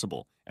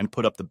possible and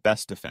put up the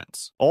best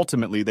defense.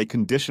 Ultimately, they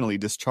conditionally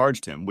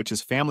discharged him, which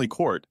is family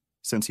court,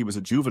 since he was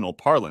a juvenile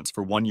parlance,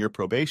 for 1-year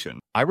probation.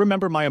 I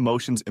remember my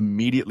emotions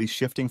immediately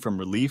shifting from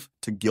relief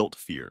to guilt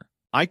fear.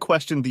 I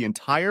questioned the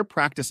entire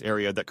practice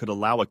area that could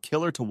allow a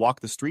killer to walk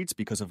the streets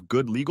because of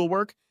good legal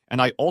work,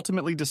 and I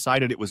ultimately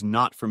decided it was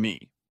not for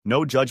me.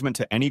 No judgment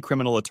to any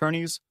criminal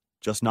attorneys,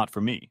 just not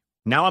for me.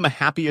 Now I'm a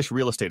happy-ish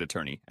real estate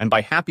attorney, and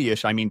by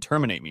happy-ish I mean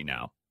terminate me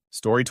now.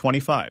 Story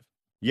 25.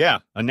 Yeah,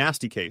 a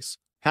nasty case.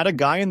 Had a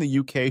guy in the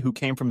UK who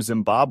came from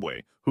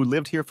Zimbabwe, who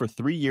lived here for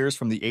 3 years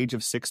from the age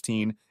of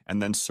 16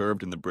 and then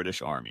served in the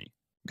British Army.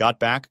 Got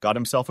back, got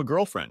himself a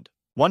girlfriend.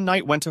 One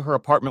night went to her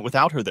apartment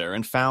without her there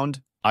and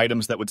found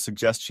items that would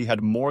suggest she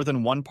had more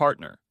than one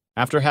partner.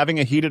 After having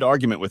a heated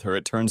argument with her,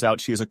 it turns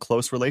out she is a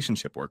close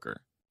relationship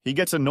worker. He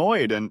gets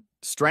annoyed and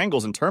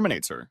strangles and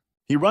terminates her.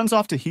 He runs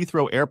off to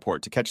Heathrow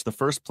Airport to catch the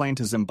first plane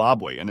to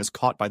Zimbabwe and is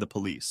caught by the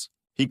police.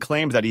 He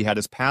claimed that he had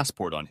his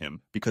passport on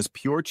him because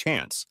pure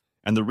chance,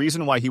 and the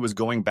reason why he was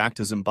going back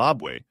to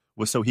Zimbabwe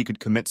was so he could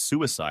commit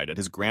suicide at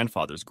his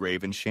grandfather's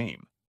grave in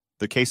shame.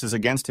 The cases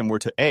against him were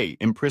to A,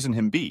 imprison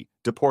him, B,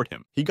 deport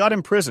him. He got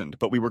imprisoned,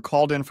 but we were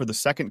called in for the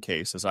second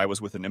case as I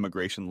was with an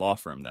immigration law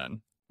firm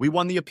then. We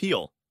won the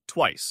appeal,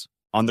 twice.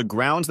 On the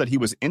grounds that he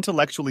was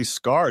intellectually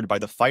scarred by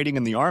the fighting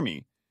in the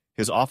army,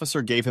 his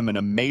officer gave him an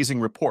amazing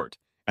report,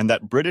 and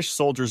that British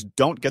soldiers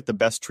don't get the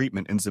best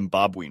treatment in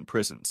Zimbabwean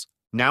prisons.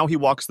 Now he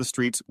walks the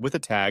streets with a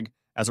tag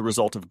as a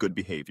result of good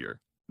behavior.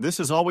 This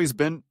has always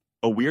been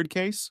a weird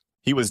case.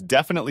 He was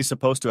definitely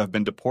supposed to have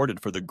been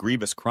deported for the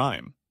grievous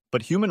crime.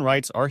 But human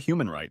rights are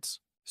human rights.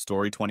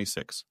 Story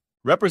 26.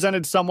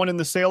 Represented someone in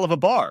the sale of a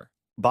bar.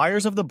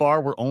 Buyers of the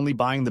bar were only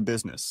buying the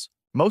business.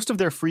 Most of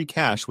their free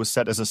cash was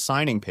set as a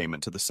signing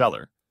payment to the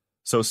seller.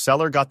 So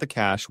seller got the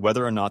cash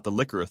whether or not the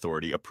liquor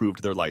authority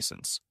approved their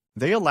license.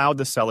 They allowed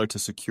the seller to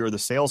secure the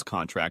sales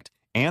contract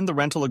and the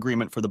rental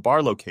agreement for the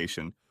bar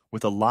location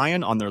with a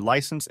lion on their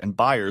license, and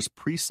buyers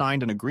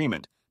pre-signed an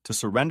agreement to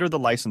surrender the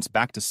license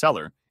back to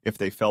seller if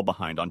they fell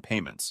behind on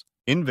payments.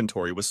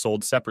 Inventory was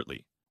sold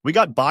separately. We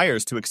got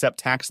buyers to accept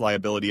tax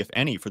liability, if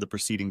any, for the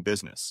preceding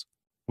business.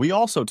 We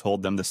also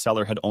told them the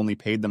seller had only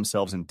paid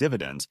themselves in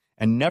dividends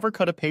and never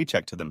cut a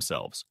paycheck to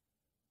themselves.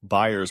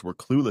 Buyers were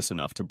clueless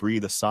enough to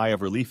breathe a sigh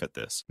of relief at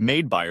this.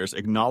 Made buyers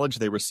acknowledged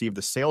they received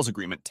the sales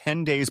agreement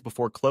 10 days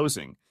before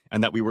closing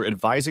and that we were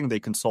advising they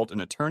consult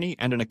an attorney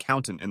and an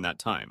accountant in that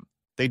time.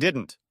 They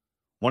didn't.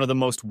 One of the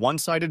most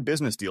one-sided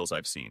business deals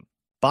I've seen.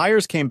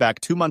 Buyers came back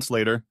 2 months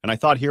later, and I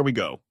thought, here we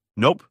go.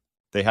 Nope.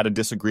 They had a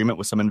disagreement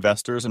with some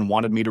investors and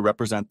wanted me to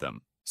represent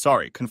them.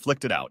 Sorry,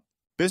 conflicted out.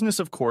 Business,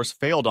 of course,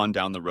 failed on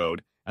down the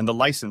road, and the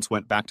license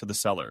went back to the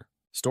seller.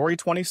 Story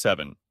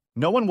 27.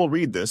 No one will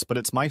read this, but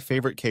it's my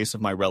favorite case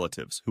of my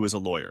relatives, who is a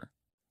lawyer.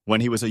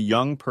 When he was a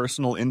young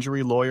personal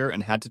injury lawyer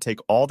and had to take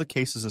all the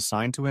cases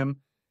assigned to him,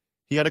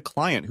 he had a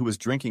client who was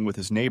drinking with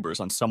his neighbors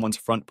on someone's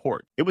front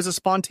porch. It was a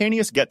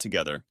spontaneous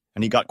get-together,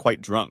 and he got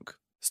quite drunk.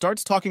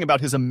 Starts talking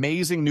about his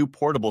amazing new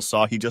portable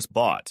saw he just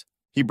bought.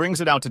 He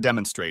brings it out to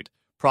demonstrate,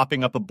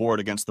 propping up a board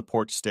against the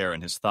porch stair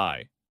in his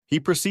thigh. He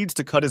proceeds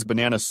to cut his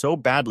banana so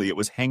badly it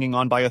was hanging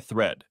on by a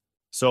thread.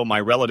 So my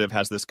relative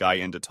has this guy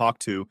in to talk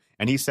to,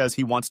 and he says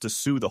he wants to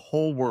sue the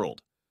whole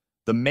world.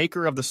 The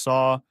maker of the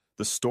saw,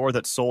 the store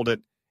that sold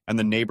it, and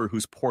the neighbor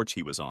whose porch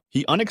he was on.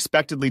 He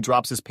unexpectedly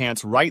drops his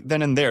pants right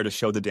then and there to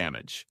show the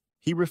damage.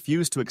 He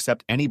refused to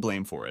accept any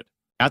blame for it.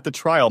 At the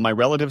trial, my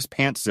relative's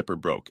pants zipper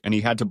broke, and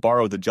he had to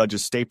borrow the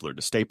judge's stapler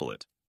to staple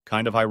it.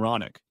 Kind of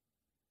ironic.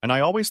 And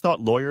I always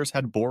thought lawyers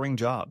had boring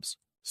jobs.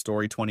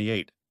 Story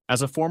 28.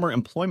 As a former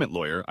employment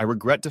lawyer, I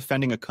regret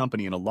defending a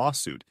company in a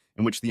lawsuit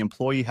in which the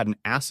employee had an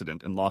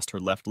accident and lost her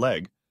left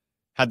leg,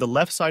 had the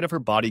left side of her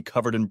body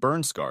covered in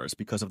burn scars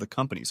because of the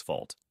company's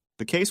fault.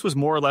 The case was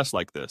more or less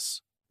like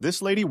this.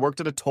 This lady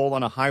worked at a toll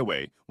on a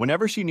highway.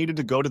 Whenever she needed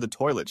to go to the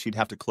toilet, she'd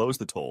have to close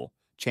the toll,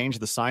 change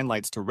the sign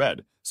lights to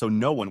red so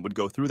no one would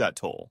go through that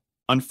toll.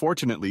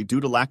 Unfortunately, due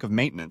to lack of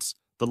maintenance,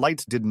 the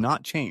lights did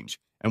not change,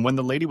 and when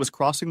the lady was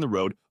crossing the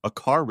road, a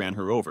car ran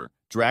her over,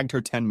 dragged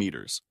her 10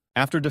 meters.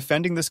 After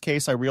defending this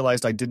case, I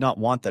realized I did not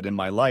want that in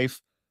my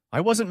life.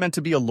 I wasn't meant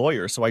to be a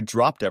lawyer, so I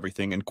dropped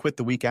everything and quit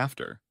the week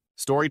after.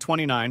 Story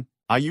 29.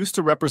 I used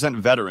to represent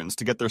veterans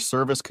to get their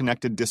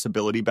service-connected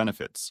disability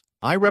benefits.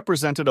 I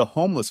represented a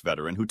homeless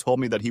veteran who told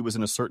me that he was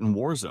in a certain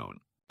war zone.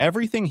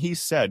 Everything he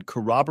said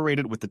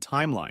corroborated with the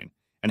timeline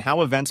and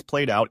how events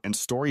played out, and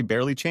story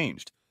barely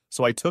changed.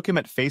 So I took him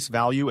at face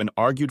value and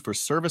argued for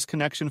service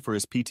connection for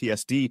his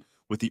PTSD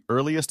with the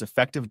earliest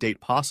effective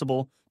date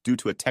possible due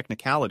to a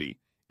technicality,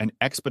 and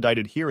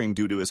expedited hearing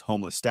due to his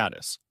homeless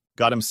status.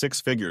 Got him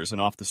 6 figures and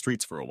off the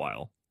streets for a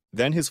while.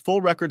 Then his full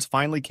records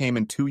finally came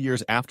in 2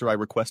 years after I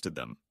requested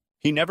them.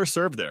 He never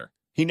served there.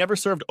 He never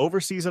served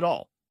overseas at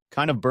all.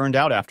 Kind of burned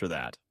out after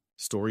that.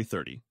 Story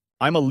 30.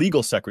 I'm a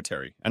legal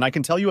secretary, and I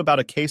can tell you about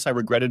a case I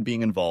regretted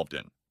being involved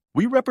in.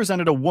 We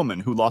represented a woman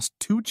who lost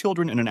 2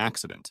 children in an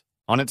accident.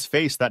 On its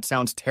face, that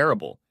sounds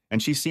terrible,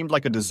 and she seemed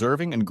like a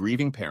deserving and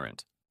grieving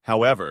parent.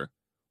 However,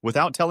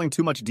 without telling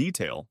too much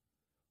detail,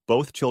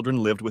 both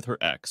children lived with her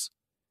ex,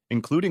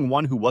 including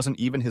one who wasn't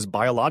even his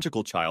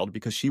biological child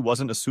because she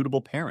wasn't a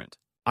suitable parent.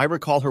 I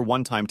recall her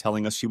one time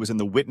telling us she was in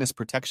the witness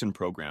protection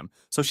program,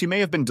 so she may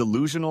have been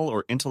delusional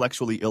or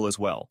intellectually ill as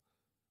well.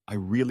 I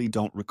really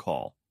don't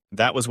recall.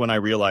 That was when I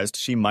realized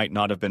she might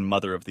not have been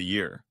Mother of the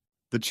Year.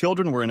 The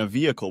children were in a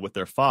vehicle with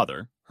their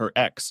father, her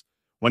ex,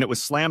 when it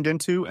was slammed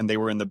into and they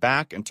were in the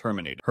back and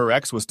terminated. Her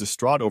ex was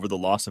distraught over the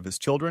loss of his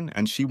children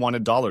and she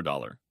wanted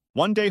 $.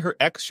 One day her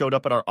ex showed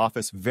up at our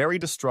office very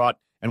distraught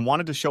and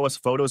wanted to show us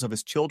photos of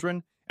his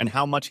children and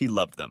how much he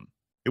loved them.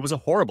 It was a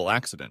horrible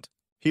accident.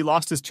 He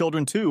lost his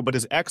children too, but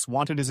his ex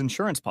wanted his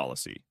insurance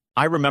policy.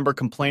 I remember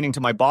complaining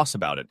to my boss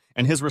about it,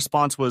 and his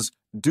response was,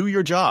 "Do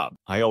your job."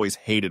 I always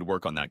hated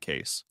work on that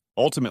case.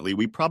 Ultimately,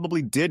 we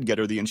probably did get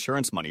her the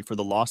insurance money for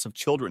the loss of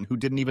children who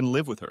didn't even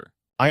live with her.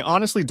 I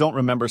honestly don't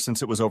remember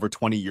since it was over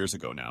 20 years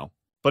ago now,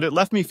 but it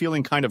left me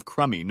feeling kind of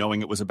crummy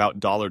knowing it was about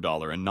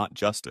 $. And not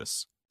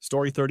justice.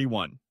 Story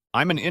 31.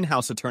 I'm an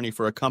in-house attorney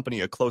for a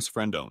company a close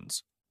friend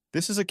owns.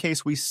 This is a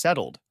case we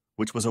settled,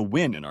 which was a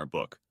win in our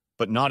book,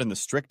 but not in the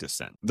strictest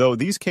sense, though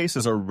these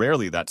cases are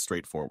rarely that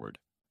straightforward.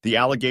 The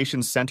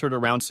allegations centered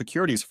around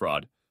securities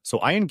fraud, so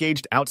I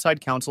engaged outside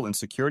counsel in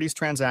securities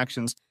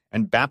transactions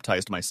and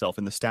baptized myself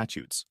in the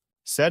statutes.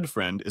 Said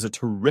friend is a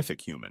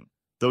terrific human,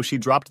 though she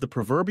dropped the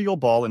proverbial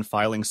ball in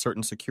filing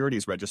certain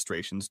securities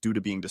registrations due to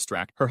being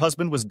distracted. Her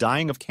husband was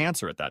dying of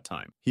cancer at that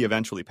time. He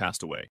eventually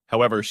passed away.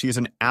 However, she is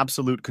an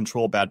absolute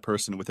control bad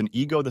person with an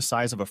ego the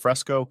size of a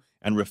fresco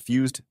and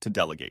refused to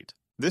delegate.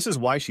 This is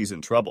why she's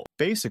in trouble.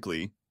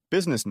 Basically,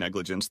 business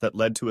negligence that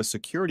led to a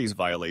securities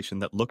violation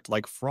that looked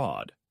like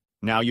fraud.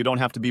 Now, you don't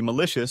have to be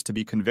malicious to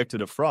be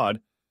convicted of fraud,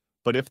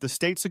 but if the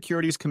State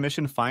Securities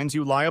Commission finds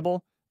you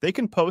liable, they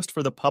can post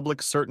for the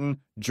public certain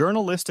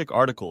journalistic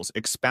articles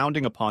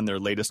expounding upon their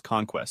latest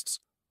conquests,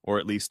 or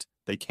at least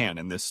they can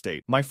in this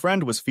state. My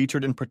friend was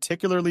featured in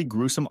particularly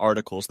gruesome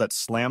articles that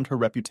slammed her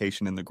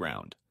reputation in the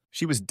ground.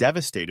 She was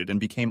devastated and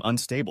became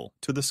unstable,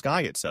 to the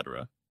sky,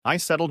 etc. I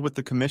settled with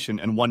the commission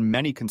and won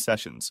many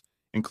concessions,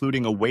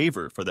 including a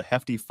waiver for the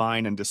hefty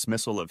fine and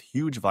dismissal of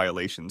huge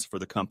violations for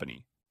the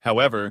company.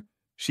 However,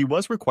 she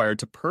was required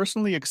to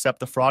personally accept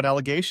the fraud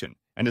allegation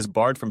and is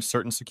barred from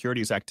certain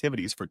securities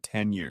activities for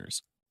 10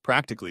 years.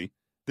 Practically,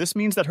 this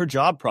means that her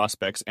job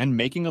prospects and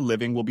making a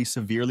living will be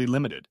severely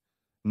limited,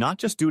 not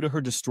just due to her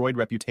destroyed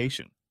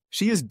reputation.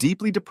 She is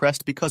deeply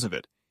depressed because of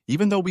it,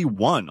 even though we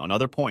won on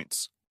other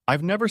points.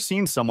 I've never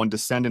seen someone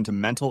descend into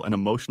mental and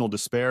emotional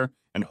despair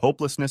and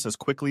hopelessness as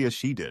quickly as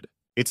she did.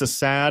 It's a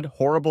sad,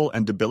 horrible,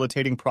 and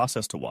debilitating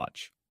process to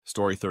watch.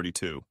 Story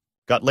 32.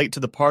 Got late to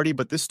the party,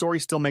 but this story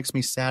still makes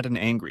me sad and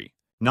angry.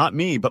 Not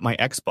me, but my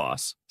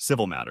ex-boss,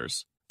 Civil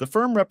Matters. The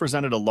firm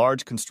represented a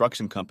large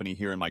construction company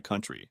here in my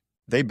country.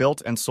 They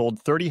built and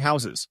sold 30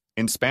 houses,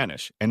 in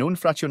Spanish, en un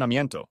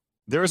fraccionamiento.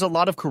 There is a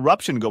lot of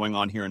corruption going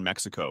on here in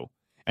Mexico,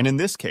 and in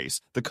this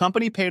case, the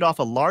company paid off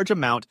a large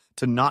amount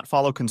to not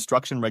follow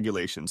construction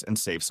regulations and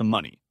save some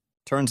money.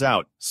 Turns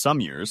out, some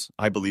years,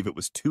 I believe it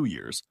was 2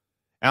 years,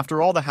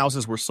 after all the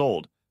houses were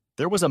sold,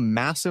 there was a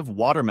massive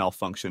water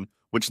malfunction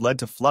which led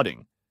to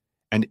flooding,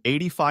 and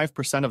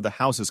 85% of the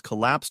houses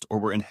collapsed or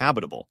were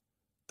inhabitable,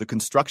 the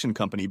construction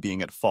company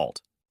being at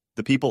fault.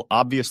 The people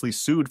obviously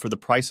sued for the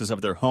prices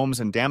of their homes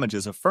and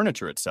damages of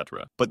furniture,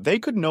 etc., but they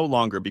could no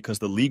longer because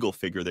the legal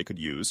figure they could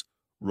use,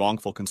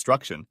 wrongful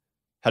construction,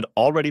 had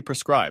already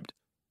prescribed,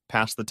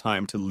 past the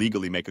time to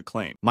legally make a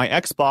claim. My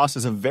ex-boss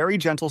is a very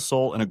gentle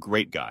soul and a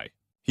great guy.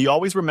 He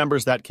always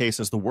remembers that case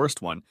as the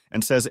worst one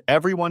and says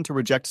everyone to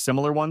reject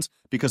similar ones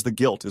because the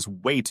guilt is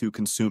way too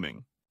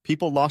consuming.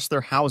 People lost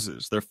their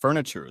houses, their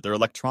furniture, their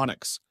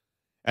electronics,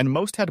 and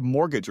most had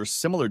mortgage or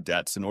similar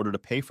debts in order to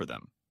pay for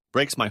them.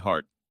 Breaks my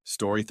heart.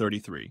 Story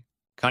 33.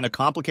 Kind of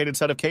complicated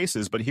set of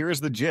cases, but here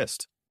is the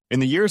gist. In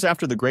the years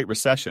after the Great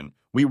Recession,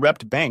 we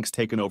repped banks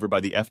taken over by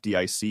the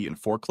FDIC in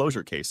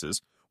foreclosure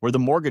cases, where the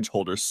mortgage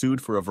holders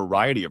sued for a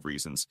variety of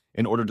reasons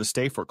in order to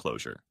stay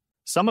foreclosure.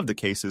 Some of the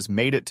cases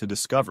made it to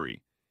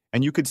discovery,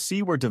 and you could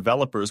see where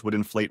developers would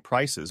inflate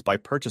prices by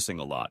purchasing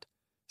a lot,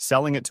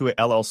 selling it to a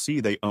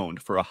LLC they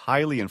owned for a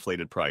highly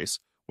inflated price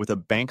with a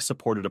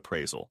bank-supported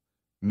appraisal,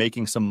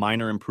 making some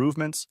minor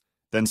improvements,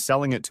 then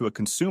selling it to a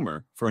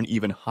consumer for an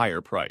even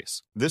higher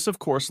price. This, of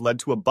course, led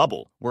to a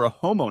bubble where a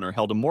homeowner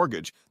held a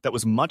mortgage that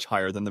was much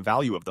higher than the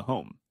value of the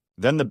home.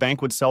 Then the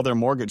bank would sell their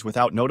mortgage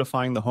without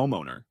notifying the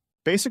homeowner.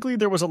 Basically,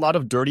 there was a lot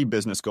of dirty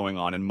business going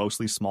on in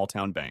mostly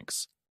small-town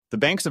banks. The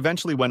banks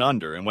eventually went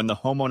under, and when the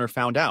homeowner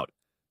found out,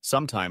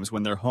 sometimes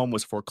when their home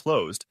was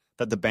foreclosed,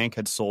 that the bank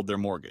had sold their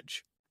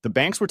mortgage. The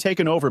banks were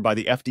taken over by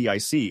the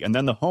FDIC, and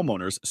then the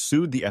homeowners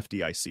sued the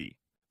FDIC.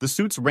 The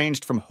suits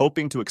ranged from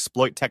hoping to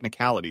exploit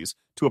technicalities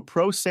to a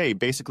pro se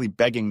basically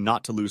begging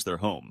not to lose their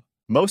home.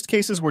 Most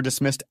cases were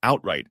dismissed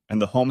outright,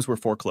 and the homes were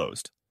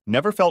foreclosed.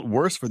 Never felt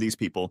worse for these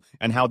people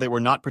and how they were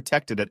not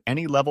protected at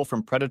any level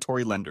from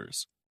predatory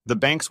lenders. The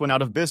banks went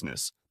out of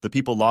business, the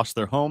people lost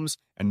their homes,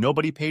 and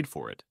nobody paid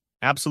for it.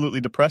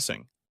 Absolutely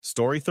depressing.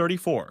 Story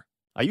 34.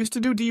 I used to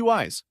do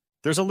DUIs.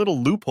 There's a little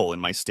loophole in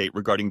my state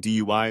regarding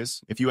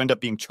DUIs if you end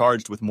up being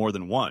charged with more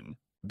than one.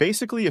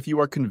 Basically, if you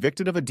are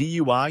convicted of a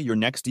DUI, your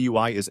next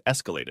DUI is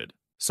escalated.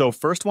 So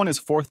first one is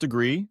 4th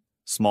degree,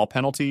 small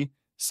penalty.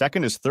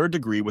 Second is 3rd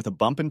degree with a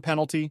bump in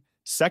penalty.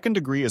 2nd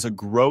degree is a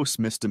gross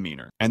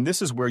misdemeanor, and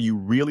this is where you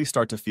really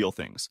start to feel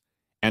things.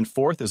 And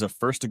 4th is a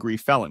 1st degree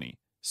felony,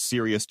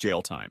 serious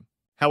jail time.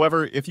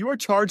 However, if you are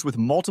charged with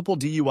multiple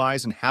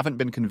DUIs and haven't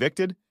been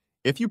convicted,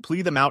 if you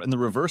plead them out in the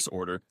reverse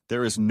order,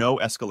 there is no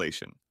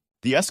escalation.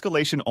 The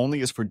escalation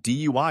only is for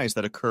DUIs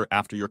that occur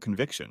after your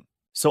conviction.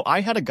 So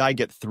I had a guy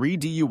get 3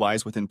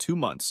 DUIs within 2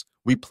 months.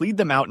 We plead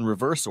them out in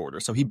reverse order,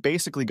 so he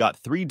basically got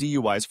 3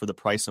 DUIs for the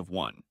price of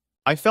 1.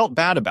 I felt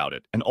bad about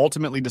it and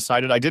ultimately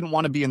decided I didn't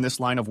want to be in this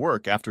line of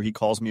work after he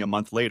calls me a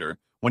month later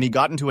when he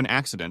got into an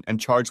accident and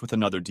charged with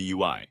another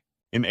DUI.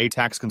 I'm a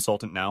tax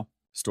consultant now.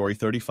 Story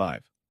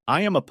 35.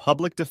 I am a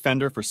public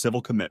defender for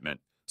civil commitment,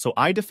 so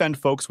I defend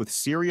folks with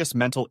serious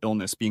mental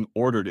illness being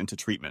ordered into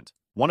treatment.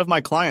 One of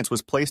my clients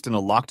was placed in a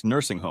locked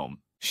nursing home.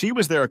 She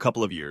was there a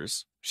couple of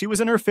years. She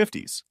was in her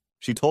 50s.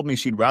 She told me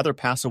she'd rather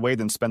pass away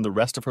than spend the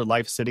rest of her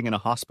life sitting in a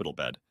hospital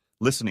bed,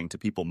 listening to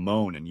people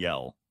moan and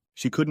yell.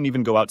 She couldn't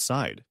even go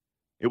outside.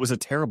 It was a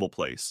terrible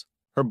place.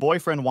 Her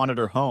boyfriend wanted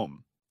her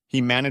home.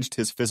 He managed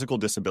his physical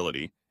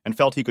disability and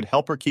felt he could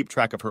help her keep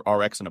track of her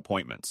RX and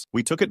appointments.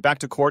 We took it back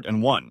to court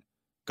and won.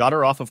 Got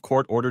her off of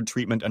court-ordered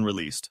treatment and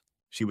released.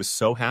 She was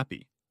so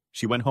happy.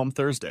 She went home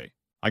Thursday.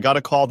 I got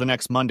a call the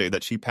next Monday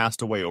that she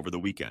passed away over the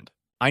weekend.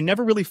 I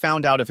never really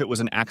found out if it was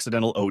an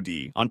accidental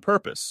OD, on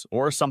purpose,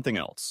 or something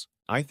else.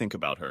 I think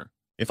about her.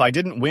 If I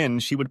didn't win,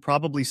 she would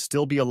probably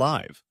still be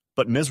alive,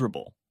 but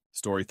miserable.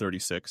 Story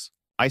 36.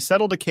 I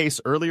settled a case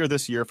earlier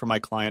this year for my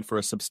client for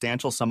a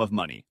substantial sum of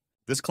money.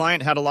 This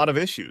client had a lot of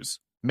issues,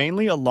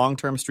 mainly a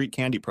long-term street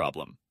candy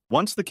problem.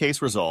 Once the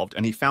case resolved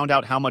and he found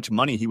out how much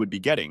money he would be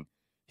getting,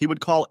 he would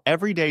call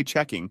every day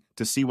checking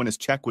to see when his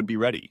check would be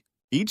ready.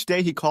 Each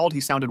day he called, he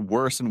sounded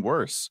worse and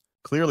worse,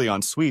 clearly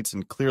on sweets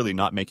and clearly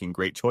not making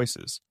great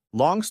choices.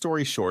 Long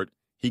story short,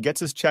 he gets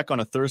his check on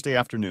a Thursday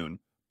afternoon,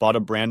 bought a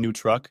brand new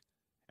truck,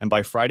 and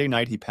by Friday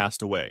night he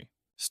passed away.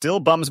 Still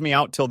bums me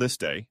out till this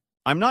day.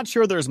 I'm not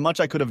sure there's much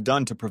I could have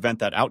done to prevent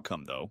that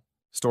outcome, though.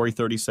 Story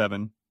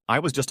 37. I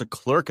was just a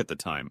clerk at the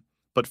time,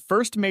 but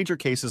first major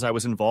cases I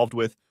was involved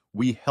with,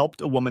 we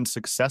helped a woman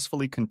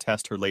successfully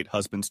contest her late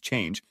husband's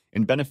change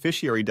in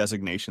beneficiary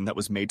designation that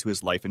was made to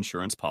his life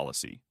insurance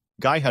policy.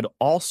 Guy had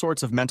all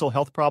sorts of mental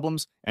health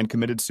problems and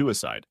committed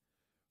suicide.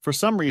 For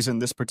some reason,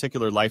 this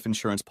particular life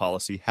insurance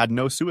policy had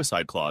no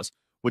suicide clause,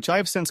 which I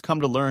have since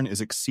come to learn is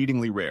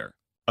exceedingly rare.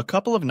 A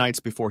couple of nights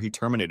before he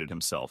terminated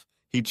himself,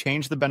 he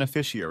changed the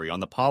beneficiary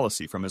on the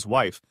policy from his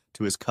wife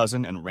to his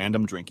cousin and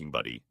random drinking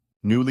buddy.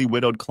 Newly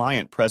widowed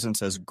client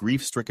presents as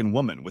grief-stricken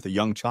woman with a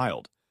young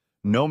child,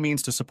 no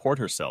means to support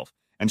herself,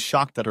 and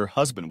shocked that her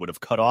husband would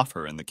have cut off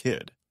her and the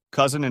kid.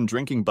 Cousin and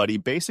drinking buddy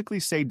basically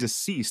say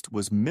deceased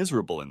was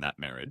miserable in that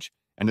marriage,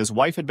 and his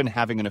wife had been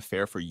having an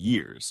affair for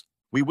years.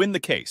 We win the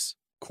case.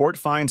 Court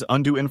finds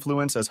undue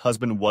influence as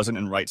husband wasn't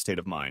in right state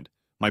of mind.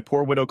 My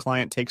poor widow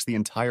client takes the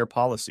entire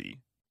policy.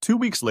 2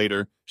 weeks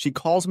later, she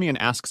calls me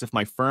and asks if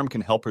my firm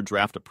can help her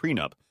draft a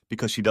prenup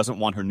because she doesn't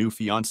want her new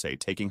fiancé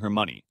taking her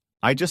money.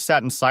 I just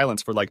sat in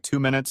silence for like 2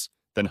 minutes,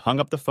 then hung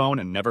up the phone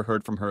and never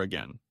heard from her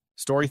again.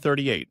 Story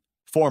 38.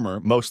 Former,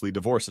 mostly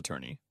divorce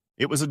attorney.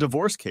 It was a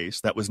divorce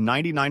case that was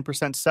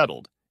 99%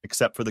 settled,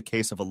 except for the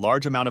case of a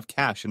large amount of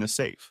cash in a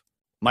safe.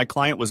 My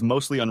client was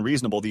mostly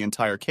unreasonable the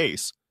entire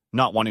case,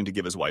 not wanting to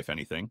give his wife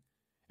anything,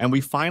 and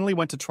we finally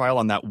went to trial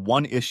on that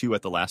one issue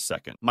at the last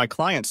second. My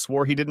client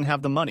swore he didn't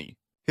have the money.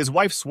 His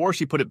wife swore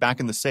she put it back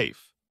in the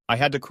safe. I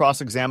had to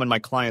cross-examine my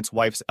client's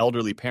wife's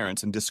elderly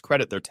parents and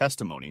discredit their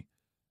testimony.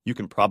 You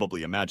can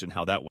probably imagine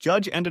how that went.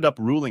 Judge ended up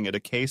ruling it a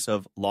case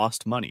of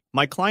lost money.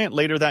 My client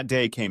later that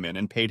day came in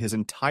and paid his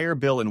entire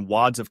bill in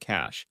wads of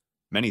cash,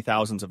 many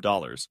thousands of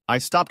dollars. I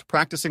stopped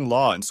practicing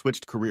law and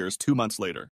switched careers 2 months later.